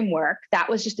our framework, that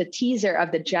was just a teaser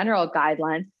of the general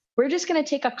guidelines. We're just going to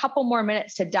take a couple more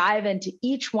minutes to dive into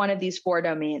each one of these 4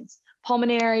 domains.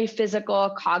 pulmonary,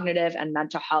 physical, cognitive, and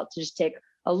mental health, to just take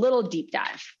a little deep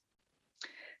dive.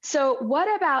 So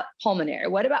what about pulmonary?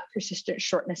 What about persistent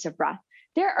shortness of breath?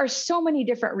 There are so many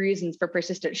different reasons for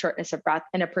persistent shortness of breath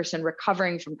in a person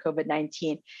recovering from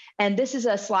COVID-19. And this is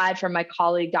a slide from my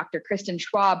colleague, Dr. Kristen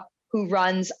Schwab, who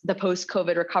runs the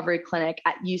post-COVID recovery clinic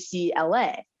at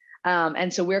UCLA.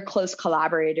 And so we're close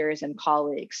collaborators and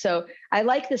colleagues. So I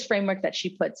like this framework that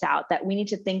she puts out, that we need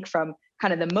to think from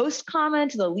kind of the most common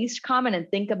to the least common and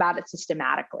think about it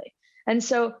systematically. And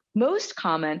so most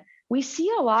common, we see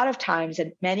a lot of times,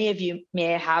 and many of you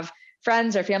may have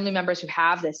friends or family members who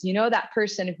have this, that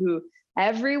person who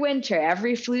every winter,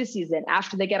 every flu season,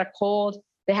 after they get a cold,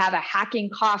 they have a hacking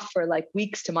cough for like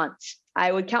weeks to months.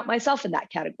 I would count myself in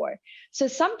that category. So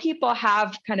some people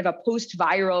have kind of a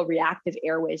post-viral reactive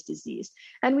airways disease.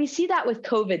 And we see that with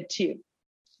COVID too,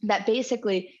 that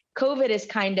basically COVID is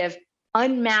kind of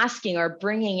unmasking or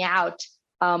bringing out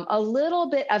a little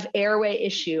bit of airway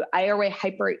issue, airway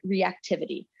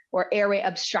hyperreactivity, or airway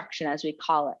obstruction, as we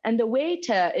call it. And the way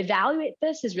to evaluate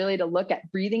this is really to look at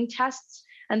breathing tests.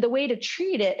 And the way to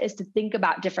treat it is to think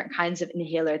about different kinds of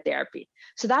inhaler therapy.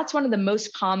 So that's one of the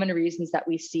most common reasons that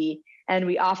we see. And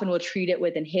we often will treat it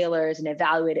with inhalers and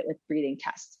evaluate it with breathing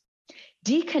tests.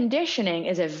 Deconditioning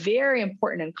is a very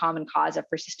important and common cause of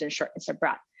persistent shortness of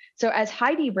breath. So as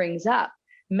Heidi brings up,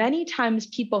 many times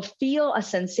people feel a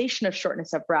sensation of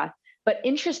shortness of breath, but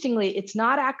interestingly, it's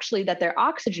not actually that their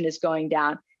oxygen is going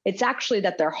down. It's actually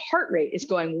that their heart rate is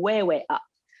going way, way up.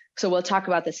 So we'll talk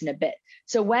about this in a bit.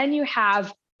 So when you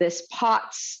have this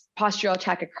POTS, postural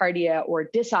tachycardia, or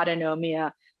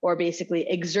dysautonomia, or basically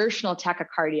exertional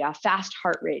tachycardia, fast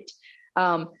heart rate,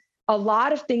 a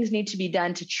lot of things need to be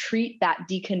done to treat that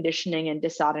deconditioning and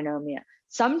dysautonomia.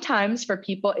 Sometimes for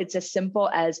people, it's as simple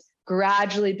as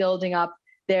gradually building up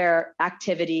their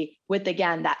activity with,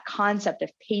 again, that concept of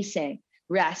pacing,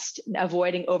 rest,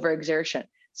 avoiding overexertion.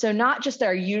 So not just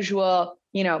our usual,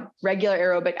 regular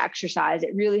aerobic exercise.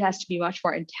 It really has to be much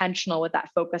more intentional with that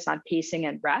focus on pacing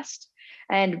and rest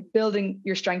and building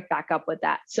your strength back up with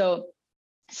that. So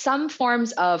some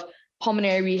forms of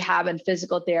pulmonary rehab and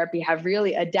physical therapy have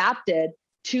really adapted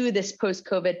to this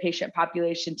post-COVID patient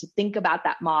population to think about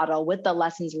that model with the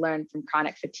lessons learned from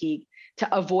chronic fatigue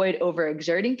to avoid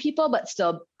overexerting people, but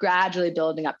still gradually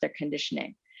building up their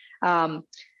conditioning.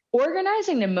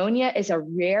 Organizing pneumonia is a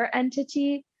rare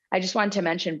entity. I just wanted to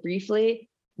mention briefly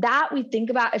that we think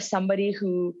about as somebody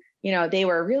who, they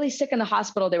were really sick in the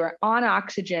hospital, they were on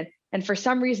oxygen, and for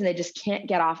some reason they just can't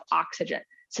get off oxygen.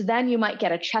 So then you might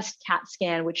get a chest CAT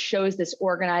scan, which shows this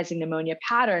organizing pneumonia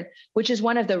pattern, which is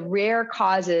one of the rare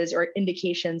causes or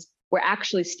indications where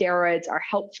actually steroids are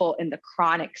helpful in the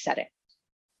chronic setting.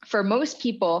 For most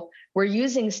people, we're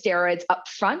using steroids up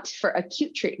front for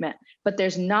acute treatment, but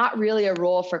there's not really a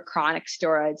role for chronic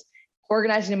steroids.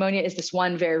 Organizing pneumonia is this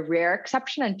one very rare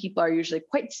exception, and people are usually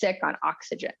quite sick on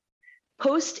oxygen.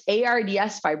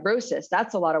 Post-ARDS fibrosis,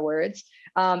 that's a lot of words.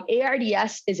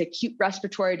 ARDS is acute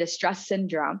respiratory distress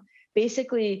syndrome,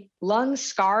 basically lung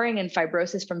scarring and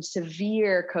fibrosis from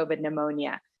severe COVID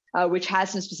pneumonia, which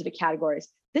has some specific categories.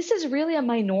 This is really a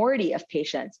minority of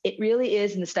patients. It really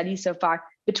is, in the studies so far,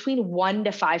 between 1% to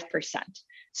 5%.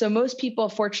 So most people,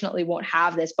 fortunately, won't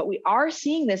have this, but we are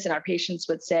seeing this in our patients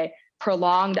with, say,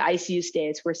 prolonged ICU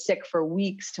stays who are sick for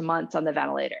weeks to months on the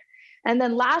ventilator. And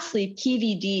then lastly,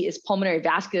 PVD is pulmonary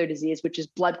vascular disease, which is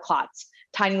blood clots,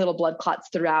 tiny little blood clots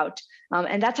throughout.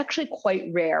 And that's actually quite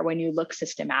rare when you look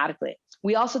systematically.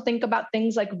 We also think about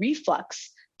things like reflux,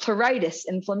 pleuritis,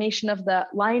 inflammation of the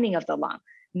lining of the lung,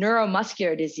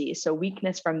 neuromuscular disease, so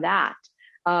weakness from that,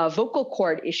 vocal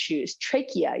cord issues,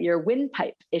 trachea, your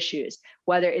windpipe issues,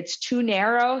 whether it's too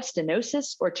narrow,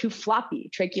 stenosis, or too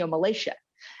floppy, tracheomalacia.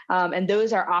 And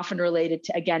those are often related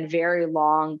to, again, very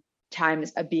long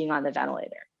times of being on the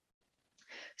ventilator.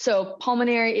 So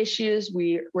pulmonary issues,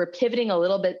 we're pivoting a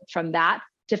little bit from that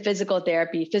to physical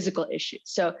therapy, physical issues.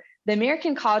 So the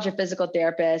American College of Physical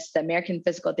Therapists, the American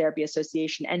Physical Therapy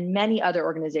Association, and many other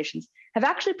organizations have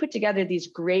actually put together these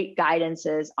great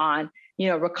guidances on,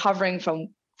 recovering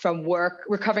from work,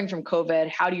 recovering from COVID.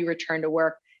 How do you return to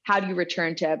work? How do you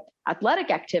return to athletic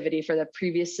activity for the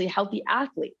previously healthy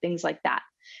athlete? Things like that.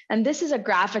 And this is a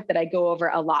graphic that I go over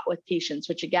a lot with patients,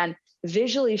 which again,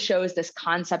 visually shows this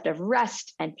concept of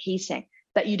rest and pacing,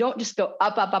 that you don't just go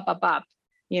up, up, up, up, up,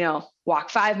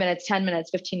 walk 5 minutes, 10 minutes,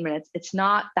 15 minutes. It's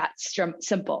not that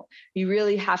simple. You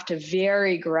really have to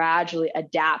very gradually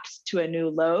adapt to a new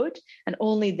load. And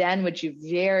only then would you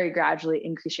very gradually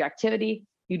increase your activity.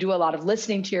 You do a lot of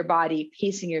listening to your body,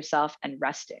 pacing yourself, and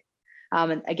resting.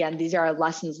 And again, these are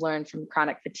lessons learned from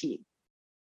chronic fatigue.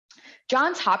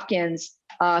 Johns Hopkins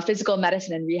Physical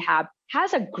Medicine and Rehab,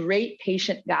 has a great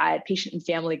patient and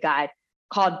family guide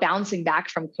called Bouncing Back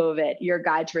from COVID, Your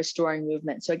Guide to Restoring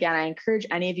Movement. So again, I encourage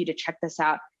any of you to check this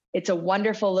out. It's a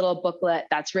wonderful little booklet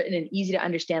that's written in easy to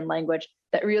understand language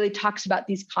that really talks about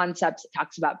these concepts. It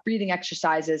talks about breathing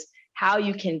exercises, how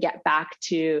you can get back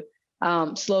to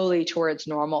slowly towards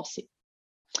normalcy.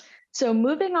 So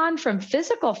moving on from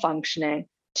physical functioning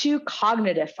to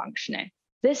cognitive functioning.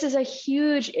 This is a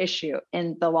huge issue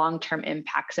in the long-term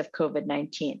impacts of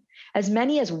COVID-19. As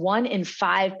many as 1 in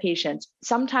 5 patients,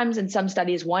 sometimes in some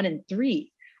studies 1 in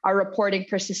 3, are reporting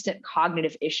persistent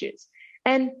cognitive issues.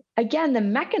 And again, the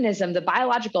mechanism, the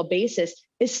biological basis,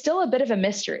 is still a bit of a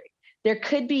mystery. There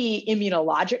could be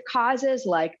immunologic causes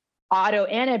like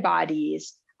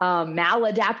autoantibodies,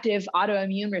 maladaptive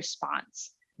autoimmune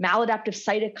response, maladaptive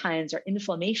cytokines, or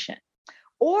inflammation.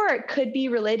 Or it could be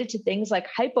related to things like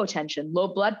hypotension, low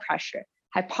blood pressure,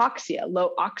 hypoxia,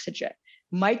 low oxygen,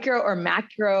 micro or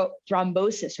macro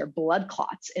thrombosis or blood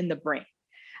clots in the brain.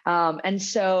 And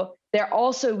so there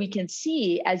also, we can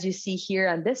see, as you see here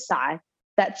on this side,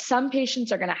 that some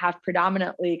patients are going to have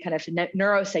predominantly kind of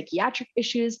neuropsychiatric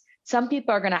issues. Some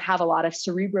people are going to have a lot of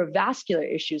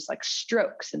cerebrovascular issues like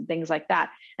strokes and things like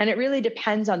that. And it really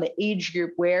depends on the age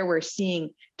group where we're seeing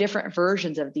different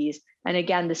versions of these. And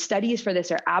again, the studies for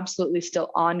this are absolutely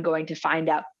still ongoing to find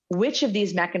out which of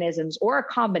these mechanisms or a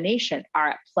combination are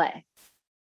at play.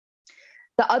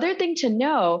 The other thing to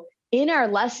know in our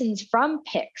lessons from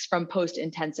PICS, from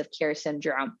post-intensive care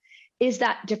syndrome, is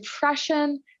that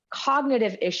depression,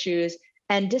 cognitive issues,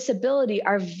 and disability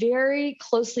are very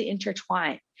closely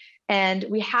intertwined. And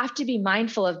we have to be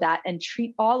mindful of that and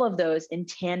treat all of those in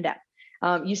tandem.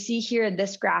 You see here in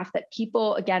this graph that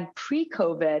people, again,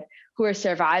 pre-COVID, who are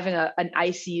surviving an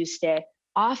ICU stay,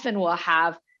 often will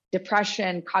have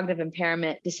depression, cognitive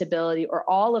impairment, disability, or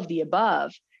all of the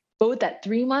above, both at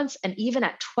 3 months and even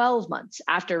at 12 months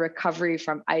after recovery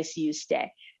from ICU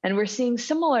stay. And we're seeing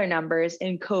similar numbers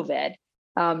in COVID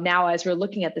now as we're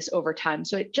looking at this over time.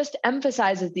 So it just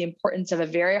emphasizes the importance of a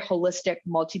very holistic,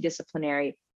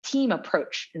 multidisciplinary team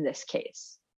approach in this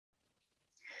case.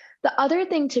 The other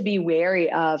thing to be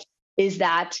wary of is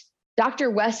that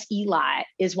Dr. Wes Ely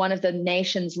is one of the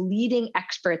nation's leading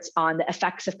experts on the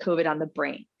effects of COVID on the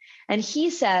brain. And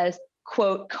he says,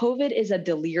 quote, COVID is a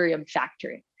delirium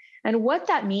factory. And what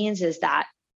that means is that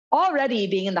already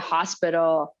being in the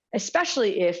hospital,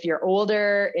 especially if you're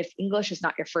older, if English is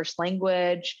not your first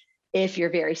language, if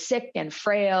you're very sick and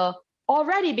frail,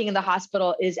 already being in the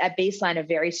hospital is at baseline a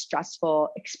very stressful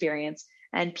experience.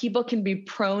 And people can be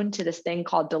prone to this thing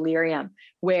called delirium,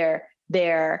 where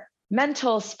their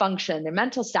mental function, their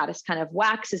mental status kind of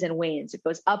waxes and wanes. It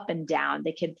goes up and down.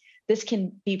 This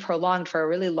can be prolonged for a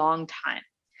really long time.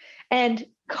 And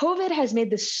COVID has made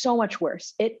this so much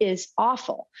worse. It is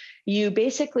awful. You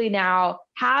basically now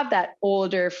have that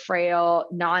older, frail,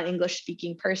 non-English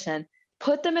speaking person,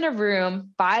 put them in a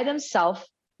room by themselves,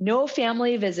 no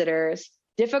family visitors,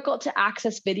 difficult to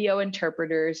access video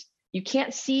interpreters. You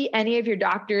can't see any of your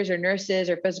doctors or nurses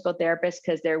or physical therapists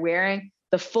because they're wearing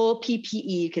the full PPE.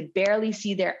 You could barely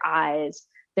see their eyes.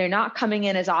 They're not coming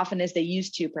in as often as they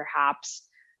used to, perhaps.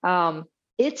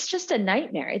 It's just a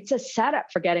nightmare. It's a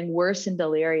setup for getting worse in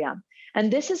delirium.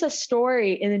 And this is a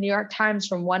story in the New York Times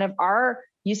from one of our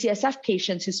UCSF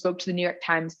patients who spoke to the New York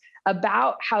Times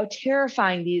about how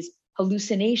terrifying these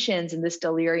hallucinations and this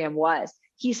delirium was.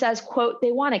 He says, quote,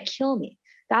 "They want to kill me."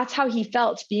 That's how he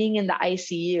felt being in the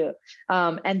ICU.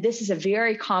 And this is a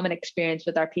very common experience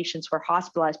with our patients who are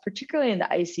hospitalized, particularly in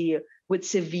the ICU, with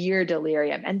severe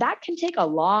delirium. And that can take a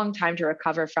long time to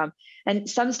recover from. And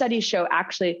some studies show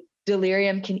actually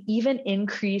delirium can even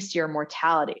increase your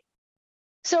mortality.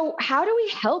 So how do we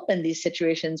help in these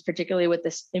situations, particularly with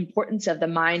this importance of the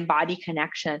mind-body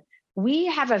connection? We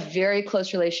have a very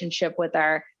close relationship with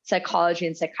our psychology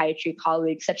and psychiatry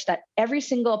colleagues, such that every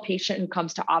single patient who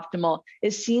comes to Optimal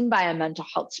is seen by a mental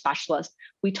health specialist.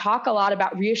 We talk a lot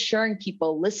about reassuring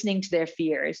people, listening to their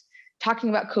fears, talking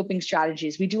about coping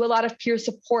strategies. We do a lot of peer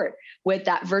support with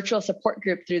that virtual support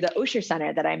group through the Osher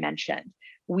Center that I mentioned.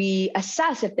 We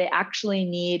assess if they actually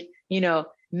need,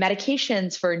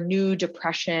 medications for new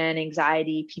depression,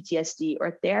 anxiety, PTSD,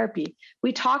 or therapy.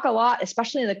 We talk a lot,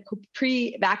 especially in the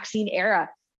pre-vaccine era,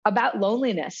 about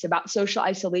loneliness, about social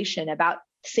isolation, about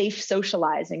safe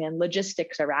socializing and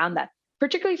logistics around that,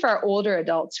 particularly for our older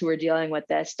adults who are dealing with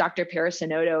this. Dr.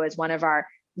 Parasinoto is one of our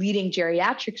leading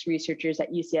geriatrics researchers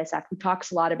at UCSF who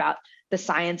talks a lot about the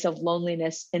science of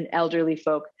loneliness in elderly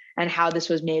folk and how this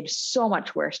was made so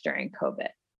much worse during COVID.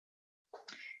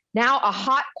 Now, a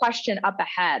hot question up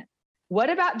ahead. What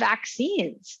about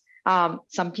vaccines?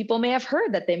 Some people may have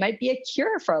heard that they might be a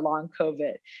cure for long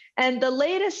COVID. And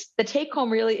the take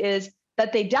home really is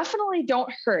that they definitely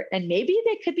don't hurt, and maybe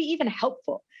they could be even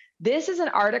helpful. This is an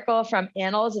article from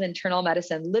Annals of Internal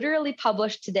Medicine, literally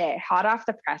published today, hot off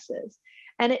the presses.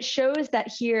 And it shows that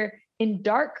here in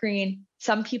dark green,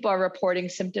 some people are reporting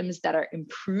symptoms that are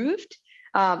improved.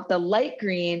 The light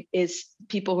green is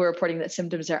people who are reporting that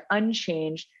symptoms are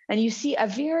unchanged. And you see a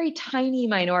very tiny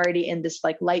minority in this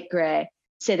like light gray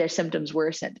say their symptoms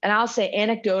worsened. And I'll say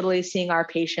anecdotally, seeing our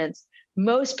patients,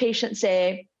 most patients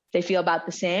say they feel about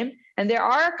the same. And there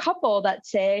are a couple that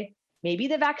say maybe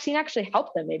the vaccine actually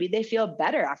helped them. Maybe they feel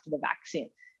better after the vaccine.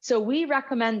 So we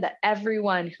recommend that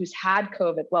everyone who's had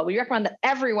COVID, we recommend that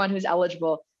everyone who's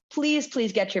eligible, please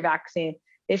get your vaccine.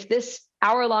 If this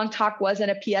hour-long talk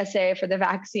wasn't a PSA for the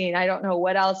vaccine, I don't know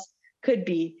what else could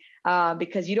be,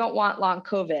 because you don't want long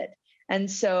COVID.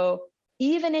 And so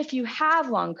even if you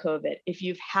have long COVID, if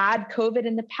you've had COVID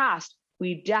in the past,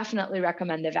 we definitely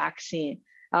recommend the vaccine.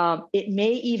 It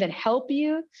may even help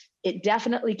you. It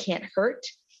definitely can't hurt.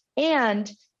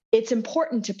 And it's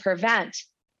important to prevent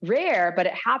rare, but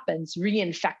it happens,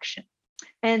 reinfection.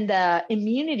 And the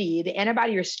immunity, the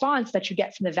antibody response that you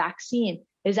get from the vaccine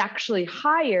is actually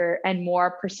higher and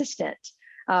more persistent,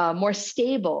 more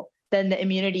stable than the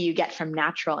immunity you get from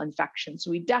natural infection. So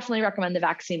we definitely recommend the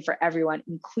vaccine for everyone,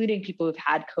 including people who've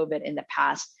had COVID in the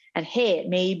past. And hey, it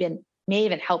may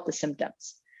even help the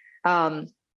symptoms.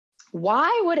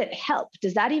 Why would it help?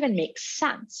 Does that even make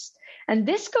sense? And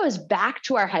this goes back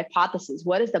to our hypothesis.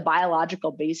 What is the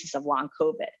biological basis of long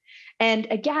COVID? And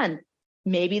again,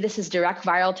 maybe this is direct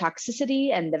viral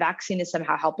toxicity and the vaccine is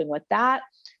somehow helping with that.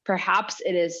 Perhaps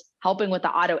it is helping with the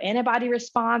autoantibody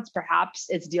response. Perhaps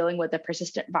it's dealing with a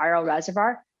persistent viral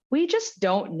reservoir. We just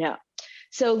don't know.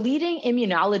 So leading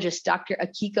immunologist, Dr.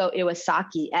 Akiko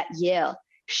Iwasaki at Yale,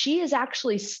 she is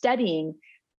actually studying,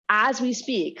 as we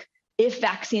speak, if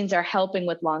vaccines are helping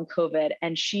with long COVID.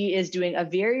 And she is doing a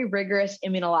very rigorous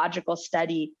immunological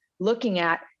study looking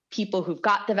at people who've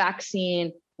got the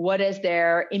vaccine. What is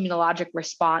their immunologic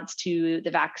response to the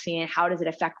vaccine? How does it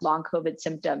affect long COVID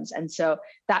symptoms? And so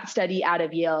that study out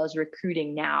of Yale is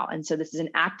recruiting now. And so this is an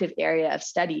active area of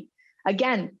study.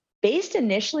 Again, based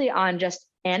initially on just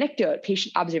anecdote,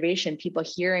 patient observation, people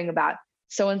hearing about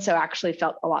so-and-so actually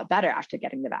felt a lot better after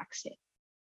getting the vaccine.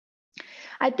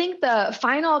 I think the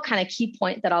final kind of key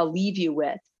point that I'll leave you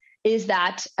with is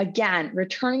that, again,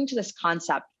 returning to this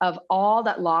concept of all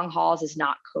that long hauls is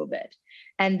not COVID,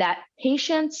 and that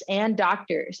patients and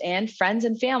doctors and friends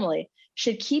and family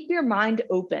should keep your mind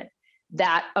open,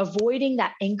 that avoiding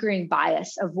that anchoring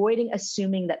bias, avoiding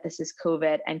assuming that this is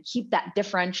COVID, and keep that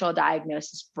differential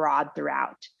diagnosis broad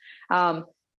throughout.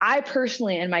 I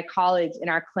personally and my colleagues in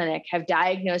our clinic have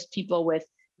diagnosed people with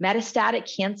metastatic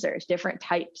cancers, different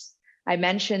types. I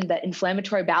mentioned that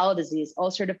inflammatory bowel disease,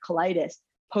 ulcerative colitis,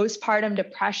 postpartum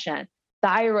depression,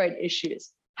 thyroid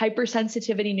issues,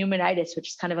 hypersensitivity pneumonitis, which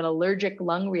is kind of an allergic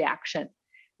lung reaction.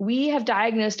 We have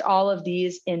diagnosed all of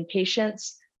these in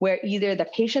patients where either the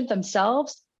patient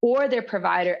themselves or their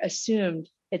provider assumed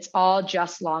it's all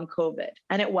just long COVID,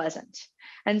 and it wasn't.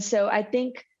 And so I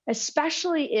think,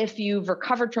 especially if you've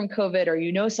recovered from COVID or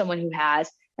you know someone who has,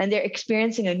 and they're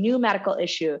experiencing a new medical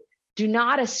issue, do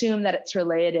not assume that it's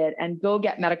related, and go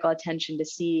get medical attention to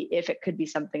see if it could be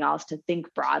something else, to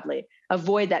think broadly,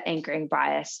 avoid that anchoring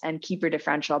bias, and keep your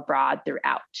differential broad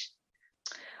throughout.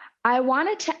 I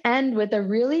wanted to end with a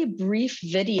really brief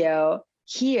video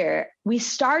here. We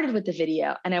started with the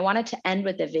video and I wanted to end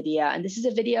with the video. And this is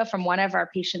a video from one of our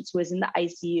patients who was in the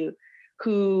ICU,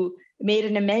 who made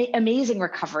an amazing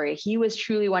recovery. He was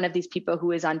truly one of these people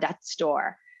who is on death's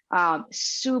door.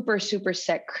 Super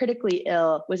sick, critically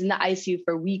ill, was in the ICU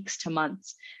for weeks to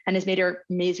months, and has made an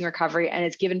amazing recovery and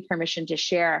is given permission to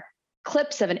share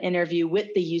clips of an interview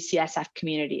with the UCSF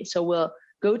community. So we'll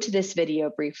go to this video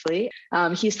briefly.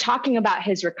 He's talking about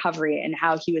his recovery and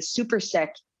how he was super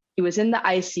sick. He was in the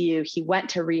ICU, he went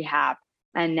to rehab,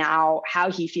 and now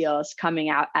how he feels coming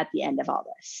out at the end of all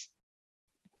this.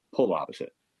 Polar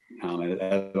opposite.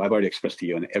 I've already expressed to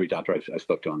you and every doctor I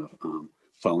spoke to on the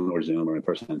phone or Zoom or in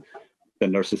person, the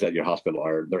nurses at your hospital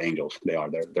they're angels. They're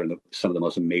some of the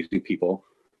most amazing people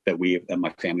that my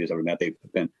family has ever met. They've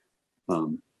been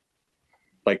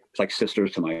like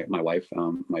sisters to my wife,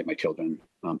 my children.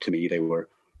 To me, they were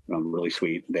really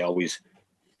sweet. They always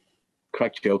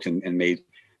cracked jokes and made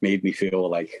me feel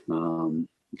like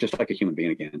just like a human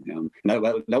being again. And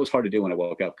that was hard to do when I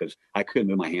woke up, because I couldn't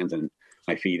move my hands and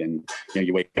my feet, and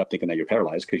you wake up thinking that you're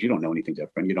paralyzed because you don't know anything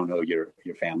different. You don't know your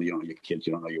family, you don't know your kids,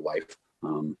 you don't know your wife.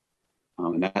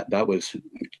 And that was,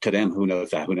 to them, who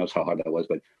knows how hard that was,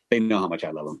 but they know how much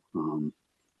I love them.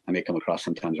 I may come across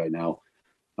sometimes right now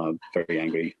very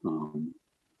angry,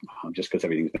 just because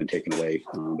everything's been taken away.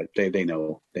 But they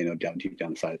know deep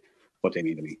down inside what they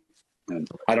mean to me. And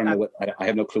I don't know I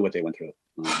have no clue what they went through.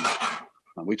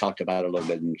 We talked about it a little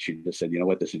bit, and she just said, you know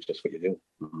what, this is just what you do.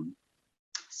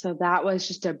 So that was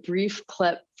just a brief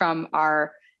clip from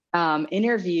our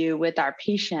interview with our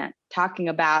patient, talking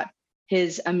about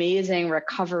his amazing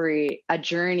recovery, a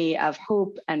journey of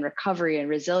hope and recovery and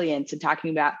resilience, and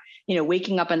talking about,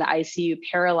 waking up in the ICU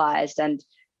paralyzed and,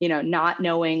 not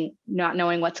knowing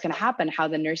what's going to happen, how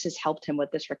the nurses helped him with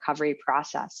this recovery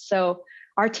process. So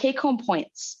our take-home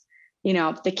points,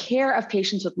 the care of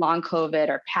patients with long COVID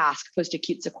or past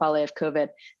post-acute sequelae of COVID,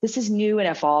 this is new and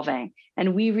evolving.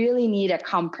 And we really need a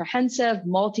comprehensive,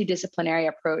 multidisciplinary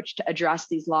approach to address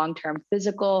these long-term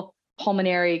physical,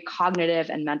 pulmonary, cognitive,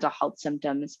 and mental health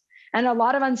symptoms. And a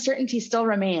lot of uncertainty still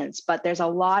remains, but there's a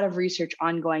lot of research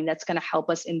ongoing that's going to help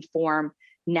us inform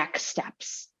next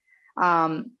steps.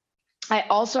 I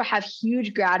also have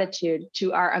huge gratitude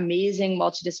to our amazing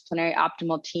multidisciplinary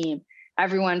optimal team,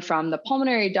 everyone from the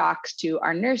pulmonary docs to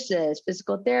our nurses,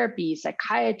 physical therapy,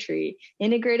 psychiatry,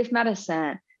 integrative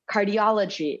medicine,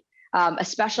 cardiology. A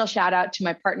special shout out to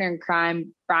my partner in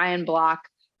crime, Brian Block,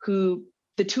 who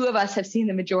the two of us have seen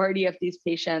the majority of these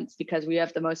patients because we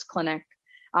have the most clinic.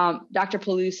 Dr.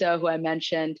 Peluso, who I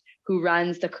mentioned, who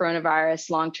runs the coronavirus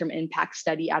long-term impact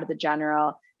study out of the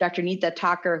General. Dr. Neeta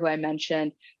Thakur, who I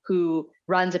mentioned, who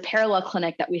runs a parallel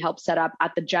clinic that we helped set up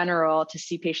at the General to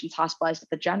see patients hospitalized at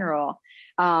the General.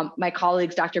 My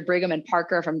colleagues, Dr. Brigham and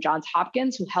Parker from Johns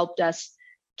Hopkins, who helped us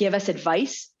give us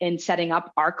advice in setting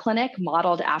up our clinic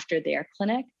modeled after their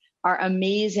clinic. Our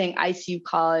amazing ICU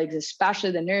colleagues,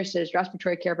 especially the nurses,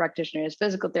 respiratory care practitioners,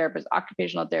 physical therapists,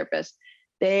 occupational therapists,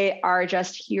 they are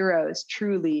just heroes,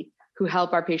 truly, who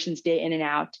help our patients day in and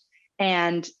out.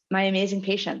 And my amazing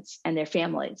patients and their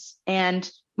families. And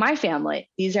my family,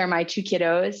 these are my two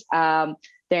kiddos.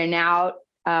 They're now,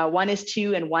 one is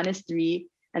 2 and one is 3.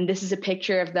 And this is a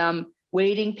picture of them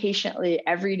waiting patiently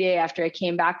every day after I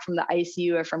came back from the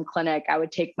ICU or from clinic. I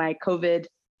would take my COVID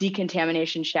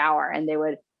decontamination shower, and they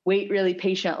would wait really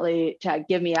patiently to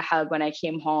give me a hug when I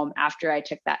came home after I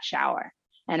took that shower.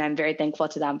 And I'm very thankful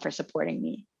to them for supporting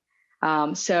me.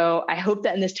 So I hope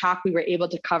that in this talk, we were able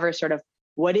to cover sort of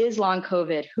what is long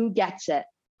COVID, who gets it,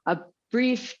 a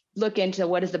brief look into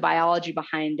what is the biology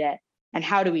behind it, and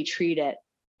how do we treat it.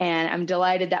 And I'm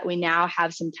delighted that we now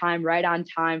have some time, right on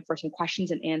time, for some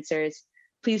questions and answers.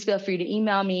 Please feel free to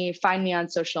email me, find me on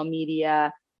social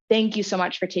media. Thank you so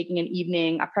much for taking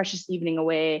a precious evening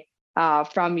away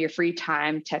from your free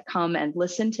time to come and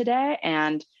listen today.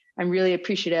 And I'm really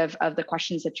appreciative of the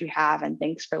questions that you have, and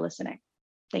thanks for listening.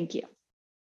 Thank you.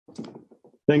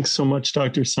 Thanks so much,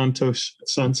 Dr.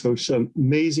 Santosh.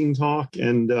 Amazing talk,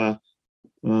 and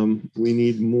we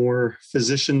need more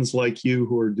physicians like you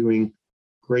who are doing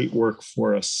great work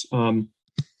for us.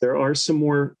 There are some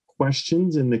more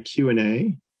questions in the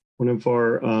Q&A. One of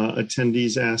our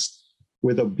attendees asked,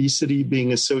 with obesity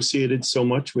being associated so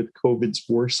much with COVID's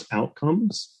worse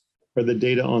outcomes, are the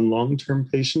data on long-term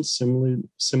patients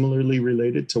similarly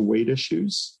related to weight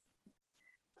issues?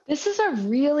 This is a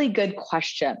really good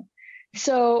question.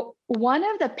 So one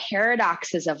of the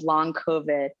paradoxes of long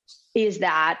COVID is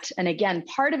that, and again,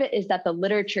 part of it is that the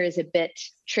literature is a bit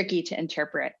tricky to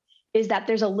interpret, is that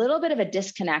there's a little bit of a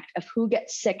disconnect of who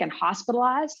gets sick and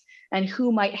hospitalized and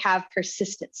who might have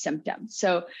persistent symptoms.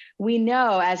 So we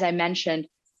know, as I mentioned,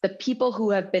 the people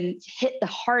who have been hit the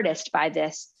hardest by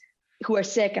this, who are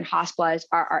sick and hospitalized,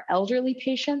 are our elderly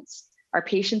patients, our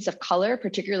patients of color,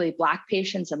 particularly Black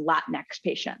patients and Latinx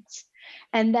patients.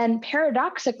 And then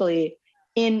paradoxically,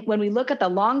 when we look at the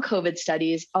long COVID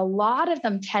studies, a lot of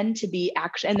them tend to be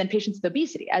and then patients with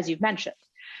obesity, as you've mentioned,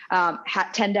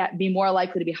 tend to be more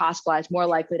likely to be hospitalized, more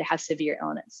likely to have severe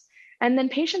illness. And then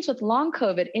patients with long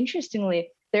COVID, interestingly,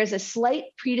 there's a slight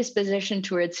predisposition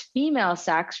towards female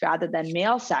sex rather than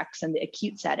male sex in the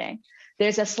acute setting.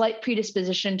 There's a slight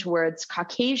predisposition towards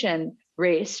Caucasian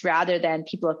race rather than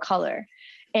people of color.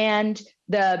 And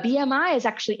the BMI is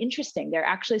actually interesting. There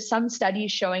are actually some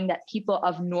studies showing that people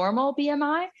of normal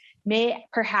BMI may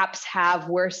perhaps have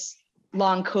worse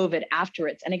long COVID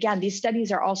afterwards. And again, these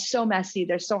studies are all so messy.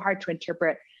 They're so hard to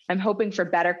interpret. I'm hoping for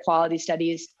better quality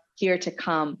studies here to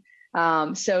come.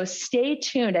 So stay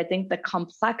tuned. I think the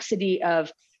complexity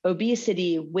of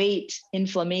obesity, weight,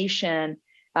 inflammation,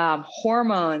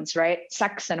 hormones, right?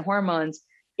 Sex and hormones,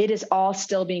 it is all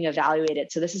still being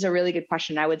evaluated. So this is a really good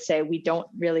question. I would say we don't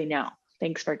really know.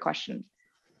 Thanks for your question.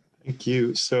 Thank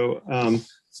you. So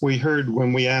we heard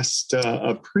when we asked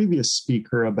a previous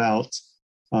speaker about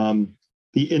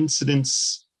the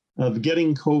incidence of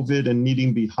getting COVID and needing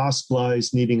to be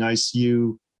hospitalized, needing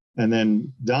ICU, and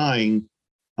then dying.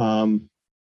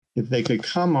 If they could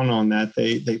comment on that,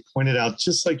 they pointed out,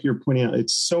 just like you're pointing out,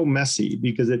 it's so messy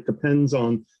because it depends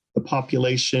on the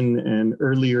population. And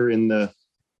earlier in the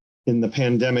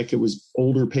pandemic, it was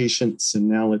older patients, and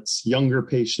now it's younger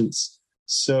patients.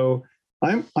 So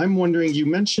I'm wondering, you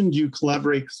mentioned you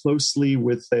collaborate closely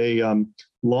with a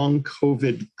long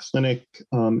COVID clinic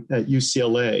at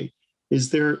UCLA. Is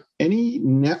there any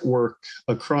network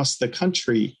across the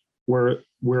country where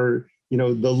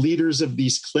the leaders of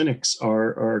these clinics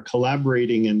are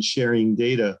collaborating and sharing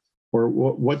data, or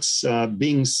what's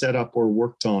being set up or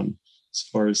worked on as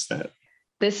far as that?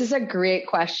 This is a great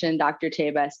question, Dr.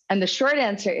 Tabas. And the short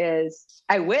answer is,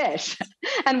 I wish,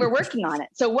 and we're working on it.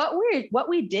 So what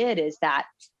we did is that,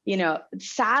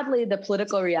 sadly, the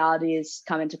political realities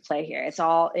come into play here.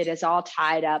 It is all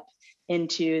tied up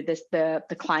into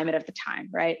the climate of the time,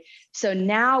 right? So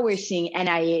now we're seeing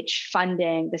NIH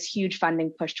funding, this huge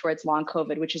funding push towards long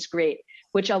COVID, which is great,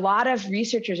 which a lot of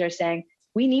researchers are saying,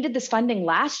 we needed this funding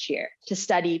last year to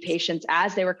study patients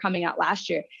as they were coming out last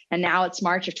year. And now it's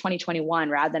March of 2021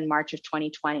 rather than March of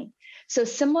 2020. So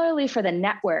similarly for the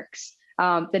networks,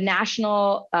 the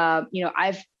national,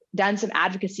 I've done some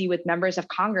advocacy with members of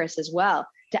Congress as well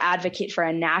to advocate for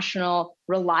a national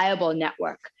reliable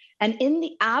network. And in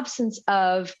the absence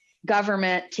of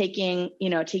government taking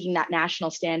that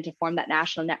national stand to form that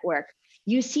national network,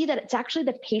 you see that it's actually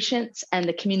the patients and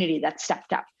the community that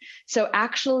stepped up. So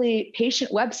actually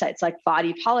patient websites like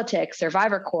Body Politics,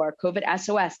 Survivor Corps, COVID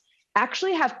SOS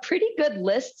actually have pretty good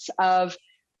lists of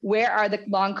where are the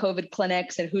long COVID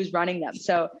clinics and who's running them.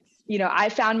 So, I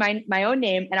found my own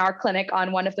name and our clinic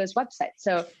on one of those websites.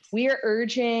 So we are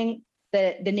urging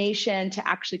the nation to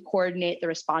actually coordinate the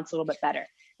response a little bit better.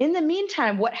 In the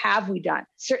meantime, what have we done?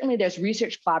 Certainly there's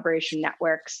research collaboration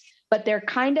networks, but they're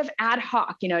kind of ad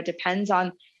hoc, it depends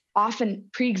on often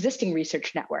pre-existing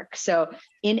research networks. So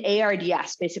in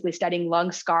ARDS, basically studying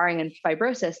lung scarring and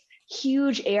fibrosis,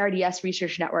 huge ARDS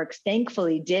research networks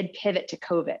thankfully did pivot to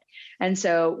COVID. And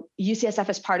so UCSF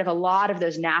is part of a lot of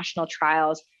those national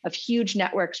trials of huge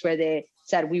networks where they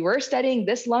said, we were studying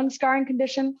this lung scarring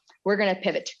condition, we're going to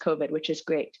pivot to COVID, which is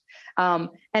great. And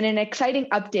an exciting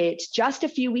update, just a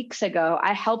few weeks ago,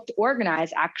 I helped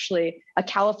organize actually a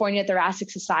California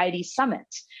Thoracic Society Summit,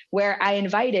 where I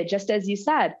invited, just as you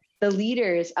said, the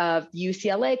leaders of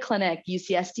UCLA Clinic,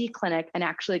 UCSD Clinic, and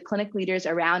actually clinic leaders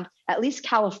around at least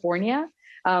California,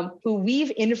 who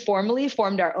we've informally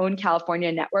formed our own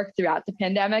California network throughout the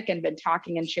pandemic and been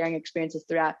talking and sharing experiences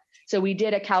throughout. So we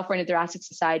did a California Thoracic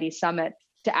Society Summit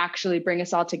to actually bring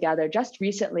us all together just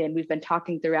recently, and we've been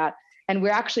talking throughout. And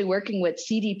we're actually working with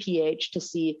CDPH to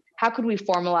see how could we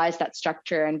formalize that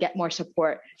structure and get more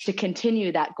support to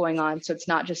continue that going on. So it's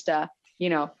not just a,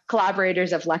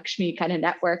 collaborators of Lakshmi kind of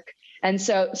network. And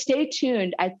so stay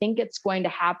tuned. I think it's going to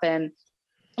happen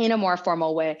in a more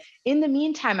formal way. In the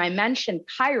meantime, I mentioned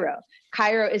CAIRO.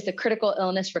 CAIRO is the Critical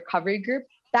Illness Recovery Group.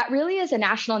 That really is a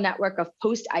national network of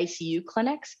post-ICU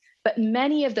clinics, but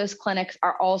many of those clinics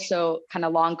are also kind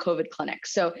of long COVID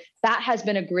clinics. So that has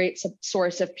been a great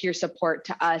source of peer support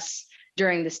to us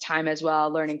during this time as well,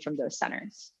 learning from those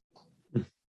centers.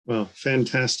 Well,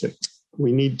 fantastic.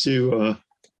 We need to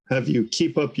have you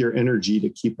keep up your energy to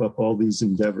keep up all these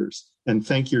endeavors, and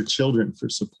thank your children for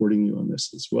supporting you on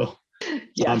this as well.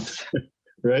 Yes.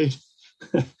 Right?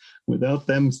 Without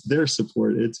them, their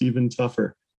support, it's even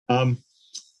tougher.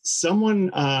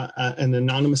 Someone, an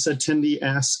anonymous attendee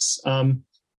asks,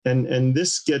 and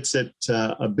this gets at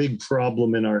a big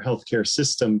problem in our healthcare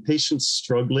system, patients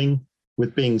struggling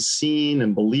with being seen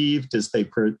and believed as they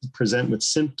present with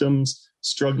symptoms,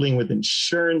 struggling with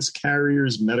insurance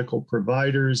carriers, medical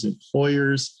providers,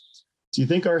 employers. Do you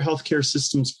think our healthcare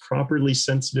system's properly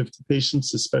sensitive to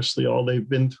patients, especially all they've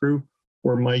been through,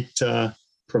 or might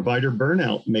provider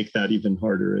burnout make that even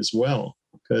harder as well?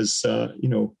 Because,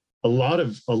 a lot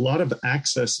of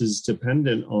access is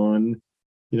dependent on,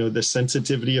 the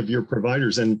sensitivity of your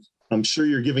providers. And I'm sure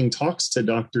you're giving talks to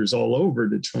doctors all over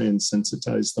to try and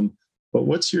sensitize them. But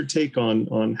what's your take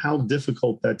on how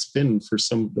difficult that's been for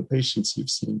some of the patients you've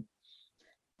seen?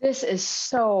 This is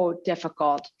so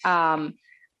difficult.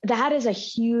 That is a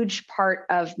huge part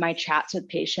of my chats with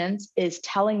patients, is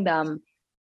telling them,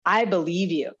 I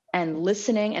believe you, and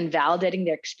listening and validating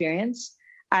their experience.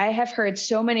 I have heard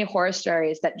so many horror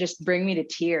stories that just bring me to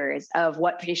tears of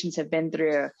what patients have been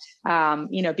through,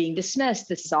 being dismissed.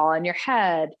 This is all in your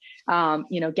head.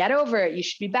 Get over it. You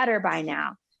should be better by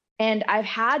now. And I've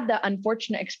had the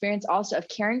unfortunate experience also of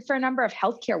caring for a number of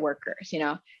healthcare workers,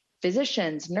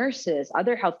 physicians, nurses,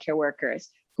 other healthcare workers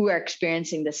who are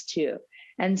experiencing this too.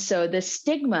 And so the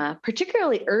stigma,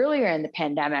 particularly earlier in the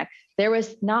pandemic, there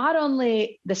was not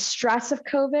only the stress of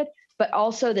COVID, but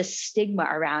also the stigma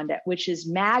around it, which is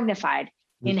magnified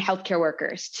in healthcare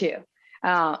workers too.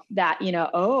 That,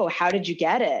 oh, how did you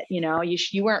get it?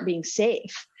 You weren't being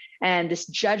safe. And this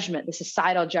judgment, the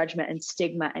societal judgment and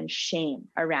stigma and shame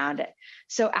around it.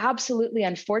 So absolutely,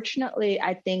 unfortunately,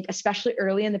 I think, especially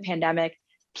early in the pandemic,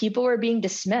 people were being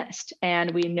dismissed.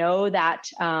 And we know that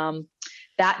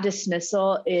that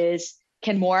dismissal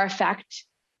can more affect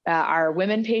our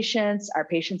women patients, our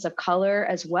patients of color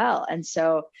as well. And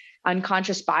so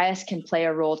unconscious bias can play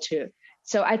a role too.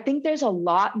 So I think there's a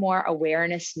lot more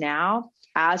awareness now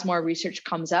as more research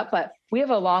comes up, but we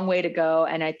have a long way to go.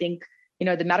 And I think,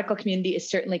 the medical community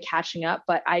is certainly catching up,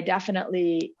 but I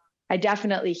definitely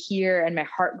hear, and my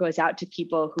heart goes out to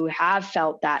people who have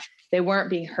felt that they weren't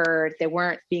being heard, they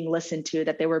weren't being listened to,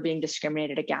 that they were being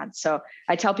discriminated against. So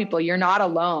I tell people, you're not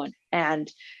alone.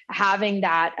 And having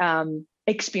that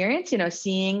experience,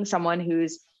 seeing someone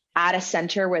who's at a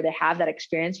center where they have that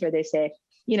experience where they say,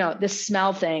 the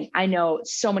smell thing, I know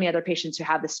so many other patients who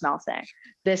have the smell thing,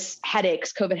 this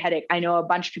headaches, COVID headache, I know a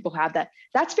bunch of people who have that.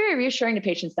 That's very reassuring to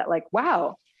patients that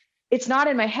wow, it's not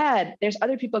in my head. There's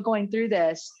other people going through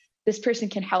this. This person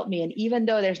can help me. And even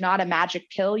though there's not a magic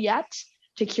pill yet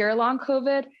to cure long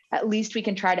COVID, at least we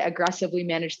can try to aggressively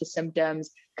manage the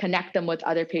symptoms, connect them with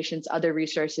other patients, other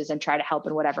resources, and try to help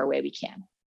in whatever way we can.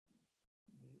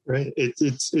 Right.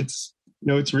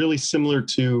 It's really similar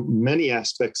to many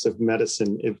aspects of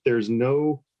medicine. If there's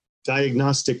no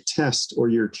diagnostic test or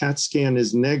your CAT scan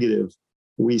is negative,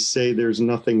 we say there's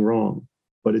nothing wrong.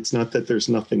 But it's not that there's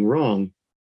nothing wrong.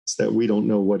 It's that we don't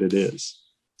know what it is.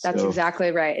 That's exactly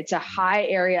right. It's a high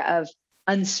area of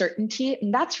uncertainty.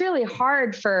 And that's really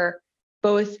hard for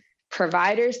both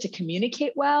providers to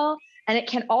communicate well. And it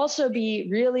can also be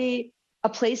really a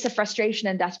place of frustration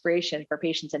and desperation for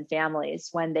patients and families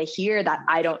when they hear that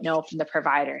I don't know from the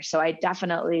provider. So I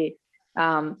definitely,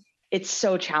 it's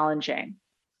so challenging.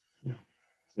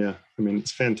 Yeah.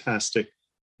 It's fantastic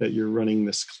that you're running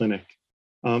this clinic.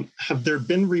 Have there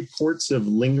been reports of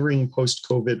lingering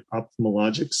post-COVID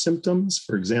ophthalmologic symptoms,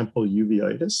 for example,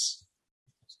 uveitis?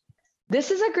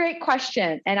 This is a great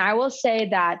question. And I will say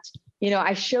that,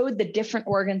 I showed the different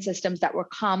organ systems that were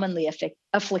commonly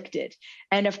afflicted.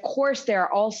 And of course, there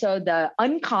are also the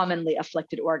uncommonly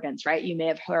afflicted organs, right? You may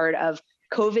have heard of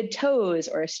COVID toes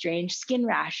or strange skin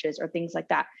rashes or things like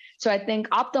that. So I think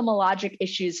ophthalmologic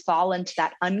issues fall into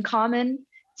that uncommon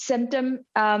symptom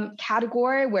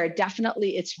category where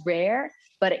definitely it's rare,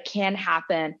 but it can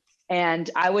happen. And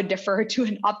I would defer to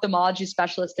an ophthalmology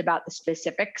specialist about the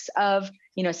specifics of,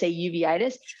 say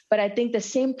uveitis. But I think the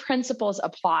same principles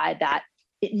apply, that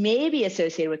it may be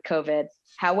associated with COVID.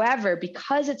 However,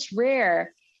 because it's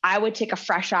rare, I would take a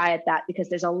fresh eye at that, because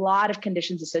there's a lot of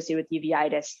conditions associated with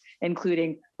uveitis,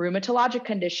 including rheumatologic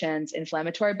conditions,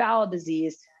 inflammatory bowel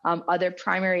disease, other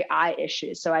primary eye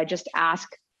issues. So I just ask,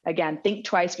 again, think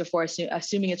twice before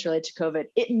assuming it's related to COVID.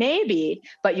 It may be,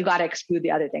 but you got to exclude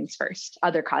the other things first,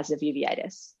 other causes of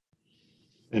uveitis.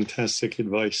 Fantastic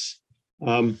advice.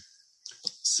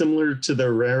 Similar to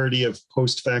the rarity of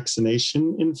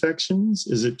post-vaccination infections,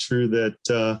 is it true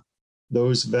that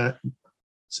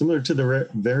similar to the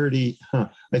rarity,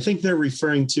 I think they're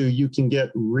referring to you can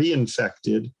get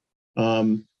reinfected.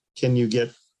 Can you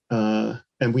get,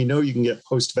 and we know you can get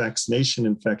post-vaccination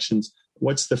infections.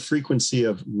 What's the frequency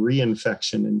of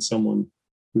reinfection in someone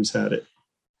who's had it?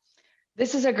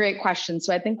 This is a great question.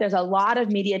 So I think there's a lot of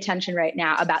media attention right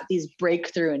now about these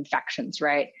breakthrough infections,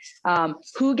 right?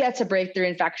 Who gets a breakthrough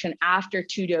infection after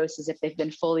 2 doses if they've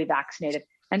been fully vaccinated?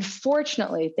 And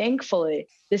fortunately, thankfully,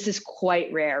 this is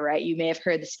quite rare, right? You may have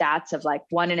heard the stats of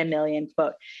 1 in a million,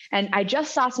 quote. And I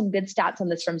just saw some good stats on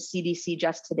this from CDC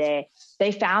just today.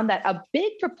 They found that a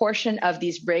big proportion of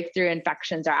these breakthrough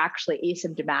infections are actually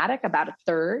asymptomatic, about a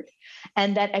third,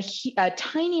 and that a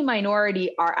tiny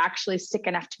minority are actually sick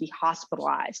enough to be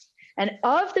hospitalized. And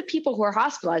of the people who are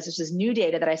hospitalized, this is new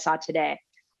data that I saw today,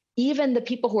 even the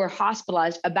people who are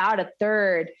hospitalized, about a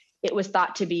third, it was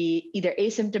thought to be either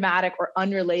asymptomatic or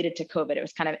unrelated to COVID. It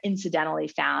was kind of incidentally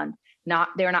found.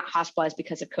 They were not hospitalized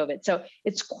because of COVID. So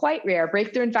it's quite rare.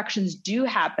 Breakthrough infections do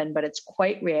happen, but it's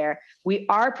quite rare. We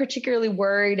are particularly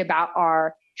worried about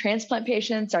our transplant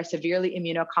patients, our severely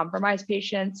immunocompromised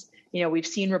patients. We've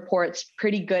seen reports,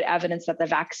 pretty good evidence that the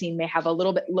vaccine may have a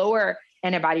little bit lower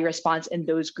antibody response in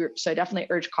those groups. So I definitely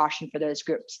urge caution for those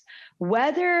groups.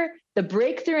 Whether the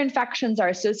breakthrough infections are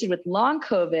associated with long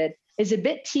COVID is a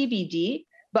bit TBD,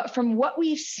 but from what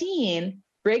we've seen,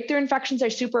 breakthrough infections are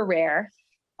super rare.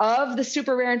 Of the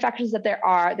super rare infections that there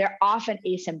are, they're often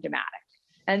asymptomatic.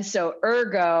 And so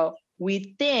ergo,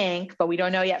 we think, but we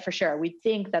don't know yet for sure, we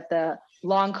think that the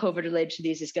long COVID related to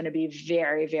these is going to be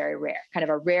very, very rare, kind of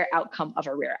a rare outcome of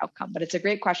a rare outcome. But it's a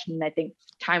great question, and I think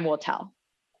time will tell.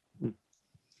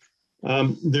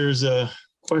 There's a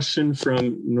question from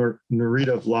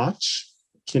Narita Vlach.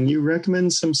 Can you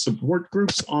recommend some support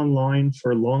groups online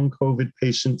for long COVID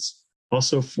patients,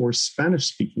 also for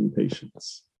Spanish-speaking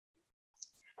patients?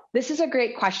 This is a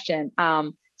great question.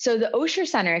 So the Osher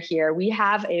Center here, we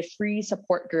have a free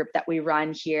support group that we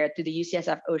run here through the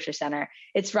UCSF Osher Center.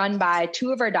 It's run by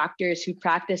two of our doctors who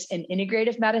practice in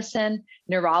integrative medicine,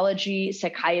 neurology,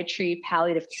 psychiatry,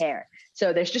 palliative care.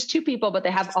 So there's just two people, but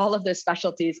they have all of those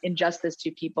specialties in just those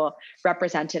two people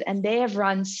represented. And they have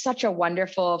run such a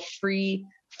wonderful, free,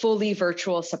 fully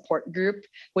virtual support group,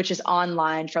 which is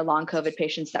online for long COVID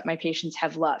patients that my patients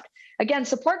have loved. Again,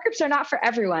 support groups are not for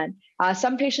everyone.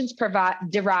 Some patients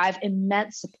derive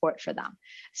immense support for them.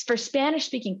 For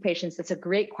Spanish-speaking patients, that's a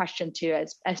great question too,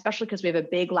 especially because we have a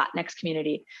big Latinx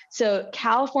community. So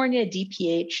California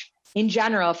DPH, in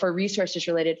general, for resources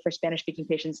related for Spanish-speaking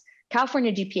patients,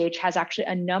 California DPH has actually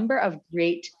a number of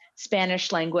great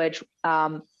Spanish language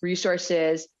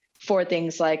resources for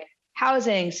things like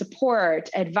housing, support,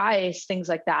 advice, things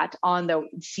like that on the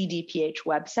CDPH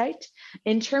website.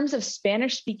 In terms of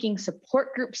Spanish-speaking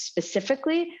support groups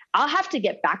specifically, I'll have to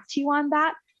get back to you on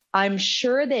that. I'm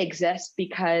sure they exist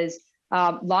because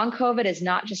long COVID is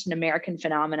not just an American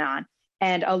phenomenon.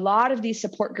 And a lot of these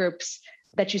support groups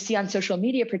that you see on social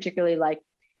media, particularly like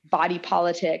Body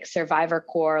Politics, Survivor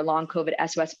Corps, Long COVID,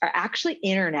 SOS, are actually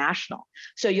international.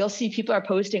 So you'll see people are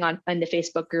posting on the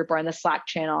Facebook group or on the Slack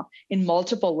channel in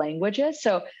multiple languages.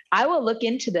 So I will look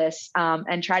into this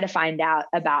and try to find out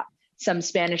about some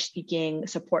Spanish-speaking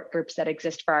support groups that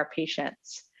exist for our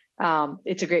patients.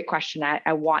 It's a great question.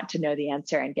 I want to know the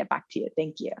answer and get back to you.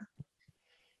 Thank you.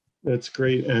 That's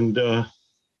great. And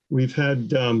we've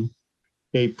had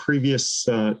a previous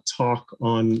talk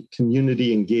on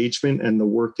community engagement and the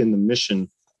work in the mission.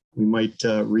 We might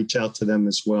reach out to them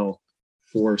as well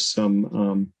for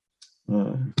some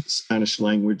Spanish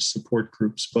language support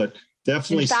groups, but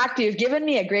definitely. In fact, you've given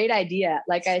me a great idea.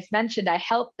 Like I mentioned, I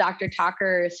helped Dr.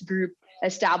 Tucker's group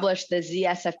establish the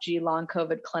ZSFG Long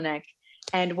COVID Clinic.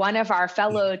 And one of our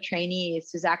fellow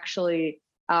trainees has actually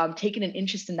taken an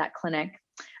interest in that clinic.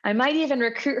 I might even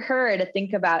recruit her to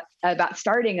think about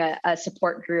starting a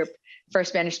support group for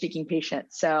Spanish-speaking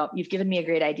patients. So you've given me a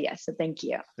great idea. So thank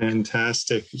you.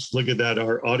 Fantastic. Look at that.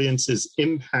 Our audience is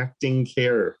impacting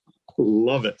care.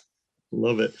 Love it.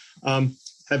 Love it.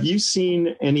 Have you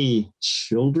seen any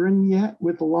children yet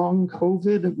with long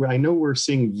COVID? I know we're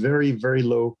seeing very, very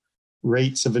low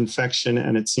rates of infection,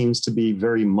 and it seems to be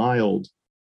very mild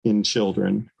in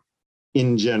children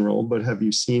in general. But have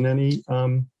you seen any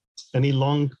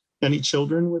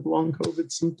children with long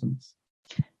COVID symptoms?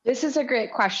 This is a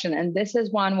great question. And this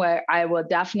is one where I will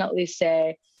definitely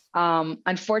say,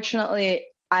 unfortunately,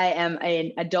 I am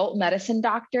an adult medicine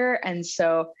doctor. And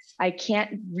so I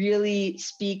can't really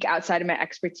speak outside of my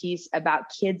expertise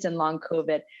about kids and long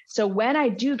COVID. So when I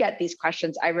do get these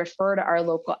questions, I refer to our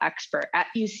local expert at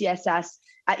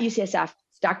UCSF,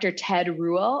 Dr. Ted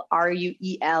Ruel,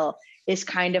 R-U-E-L, is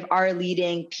kind of our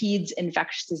leading peds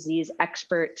infectious disease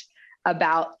expert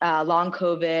about long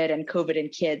COVID and COVID in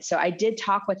kids. So I did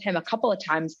talk with him a couple of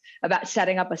times about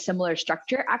setting up a similar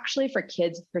structure actually for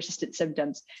kids with persistent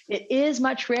symptoms. It is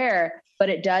much rarer, but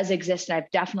it does exist. And I've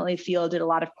definitely fielded a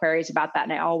lot of queries about that.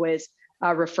 And I always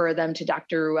refer them to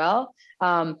Dr. Ruel.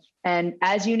 And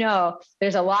as you know,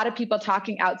 there's a lot of people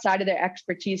talking outside of their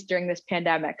expertise during this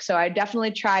pandemic. So I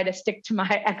definitely try to stick to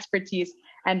my expertise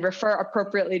and refer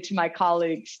appropriately to my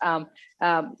colleagues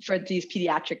for these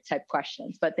pediatric type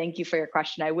questions. But thank you for your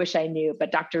question. I wish I knew,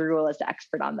 but Dr. Ruel is the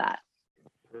expert on that.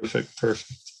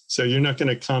 Perfect. So you're not going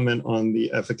to comment on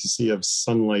the efficacy of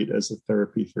sunlight as a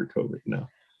therapy for COVID now?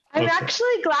 I'm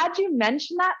actually glad you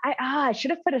mentioned that. I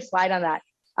should have put a slide on that.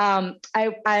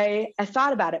 I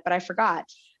thought about it, but I forgot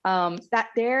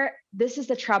this is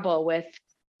the trouble with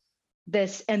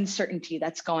this uncertainty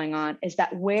that's going on, is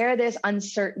that where there's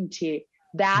uncertainty,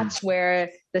 that's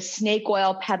where the snake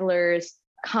oil peddlers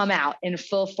come out in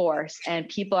full force and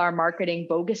people are marketing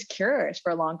bogus cures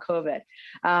for long COVID.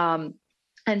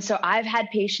 And so I've had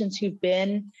patients who've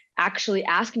been actually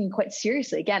asking quite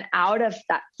seriously, again, out of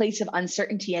that place of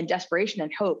uncertainty and desperation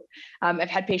and hope. I've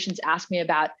had patients ask me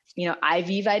about,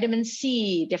 IV vitamin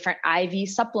C, different IV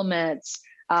supplements,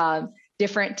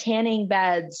 different tanning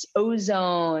beds,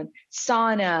 ozone,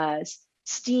 saunas,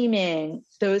 steaming,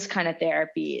 those kind of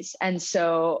therapies. And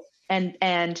so,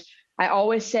 and I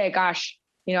always say, gosh,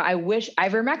 I wish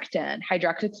ivermectin,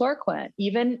 hydroxychloroquine,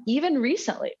 even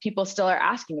recently, people still are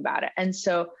asking about it. And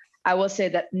so I will say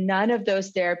that none of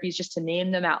those therapies, just to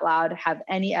name them out loud, have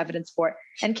any evidence for it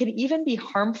and can even be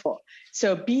harmful.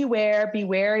 So be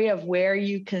wary of where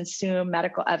you consume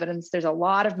medical evidence. There's a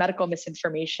lot of medical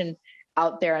misinformation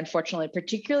out there, unfortunately,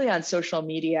 particularly on social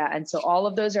media. And so all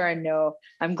of those are a no.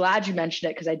 I'm glad you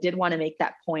mentioned it because I did want to make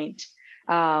that point.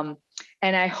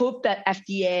 And I hope that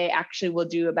FDA actually will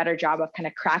do a better job of kind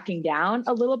of cracking down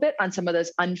a little bit on some of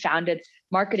those unfounded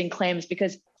marketing claims,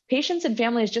 because patients and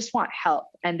families just want help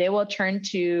and they will turn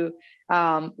to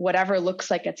whatever looks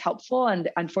like it's helpful. And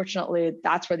unfortunately,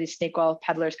 that's where these snake oil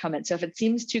peddlers come in. So if it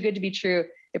seems too good to be true,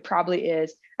 it probably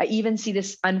is. I even see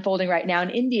this unfolding right now in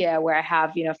India, where I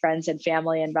have, friends and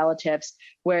family and relatives,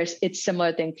 where it's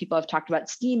similar thing. People have talked about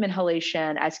steam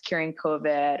inhalation as curing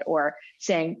COVID, or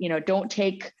saying, don't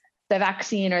take the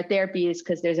vaccine or therapies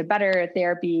because there's a better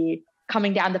therapy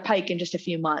coming down the pike in just a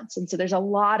few months. And so there's a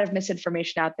lot of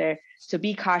misinformation out there. So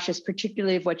be cautious,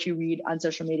 particularly of what you read on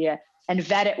social media, and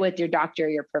vet it with your doctor or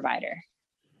your provider.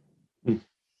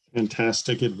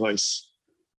 Fantastic advice.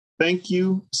 Thank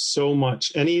you so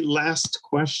much. Any last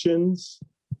questions?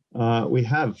 We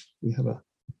have a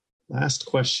last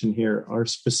question here. Are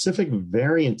specific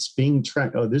variants being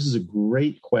tracked? Oh, this is a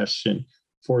great question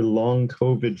for long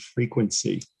COVID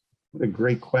frequency. What a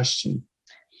great question.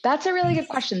 That's a really good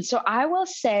question. So I will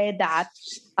say that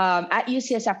at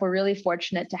UCSF, we're really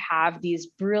fortunate to have these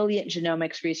brilliant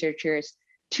genomics researchers.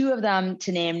 Two of them,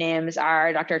 to name names,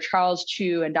 are Dr. Charles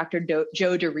Chu and Dr.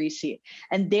 Joe DeRisi.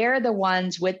 And they're the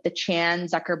ones with the Chan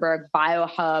Zuckerberg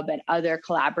BioHub and other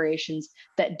collaborations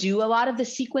that do a lot of the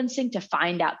sequencing to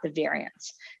find out the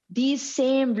variants. These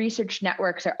same research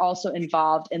networks are also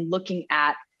involved in looking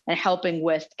at and helping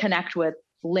with connect with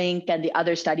Link and the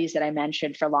other studies that I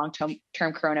mentioned for long-term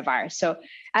coronavirus. So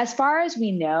as far as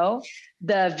we know,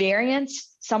 the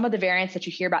variants, some of the variants that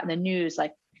you hear about in the news,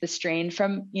 like the strain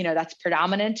from, that's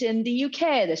predominant in the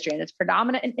UK, the strain that's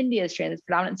predominant in India, the strain that's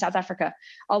predominant in South Africa,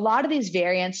 a lot of these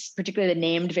variants, particularly the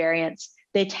named variants,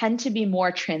 they tend to be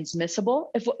more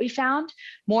transmissible, if what we found,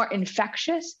 more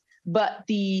infectious, but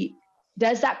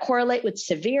does that correlate with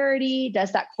severity?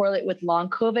 Does that correlate with long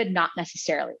COVID? Not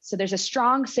necessarily. So there's a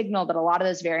strong signal that a lot of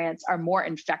those variants are more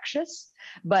infectious,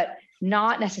 but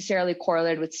not necessarily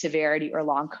correlated with severity or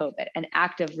long COVID. And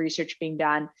active research being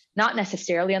done, not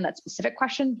necessarily on that specific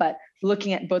question, but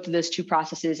looking at both of those two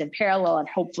processes in parallel and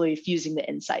hopefully fusing the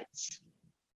insights.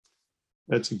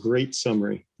 That's a great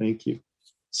summary. Thank you.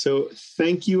 So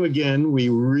thank you again. We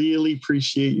really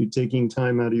appreciate you taking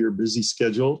time out of your busy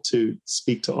schedule to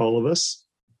speak to all of us.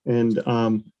 And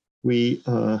we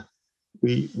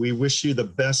wish you the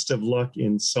best of luck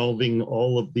in solving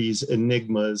all of these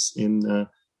enigmas in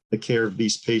the care of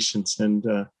these patients.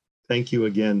 And thank you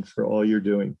again for all you're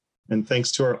doing. And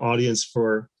thanks to our audience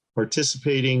for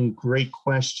participating, great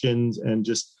questions, and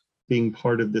just being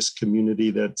part of this community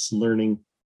that's learning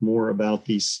more about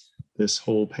this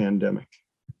whole pandemic.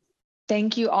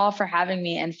 Thank you all for having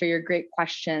me and for your great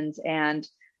questions. And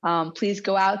please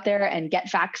go out there and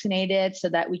get vaccinated so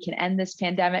that we can end this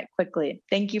pandemic quickly.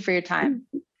 Thank you for your time.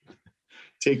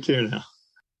 Take care now.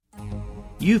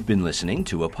 You've been listening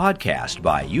to a podcast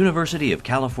by University of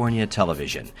California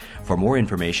Television. For more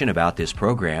information about this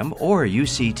program or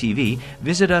UCTV,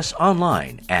 visit us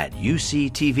online at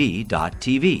uctv.tv.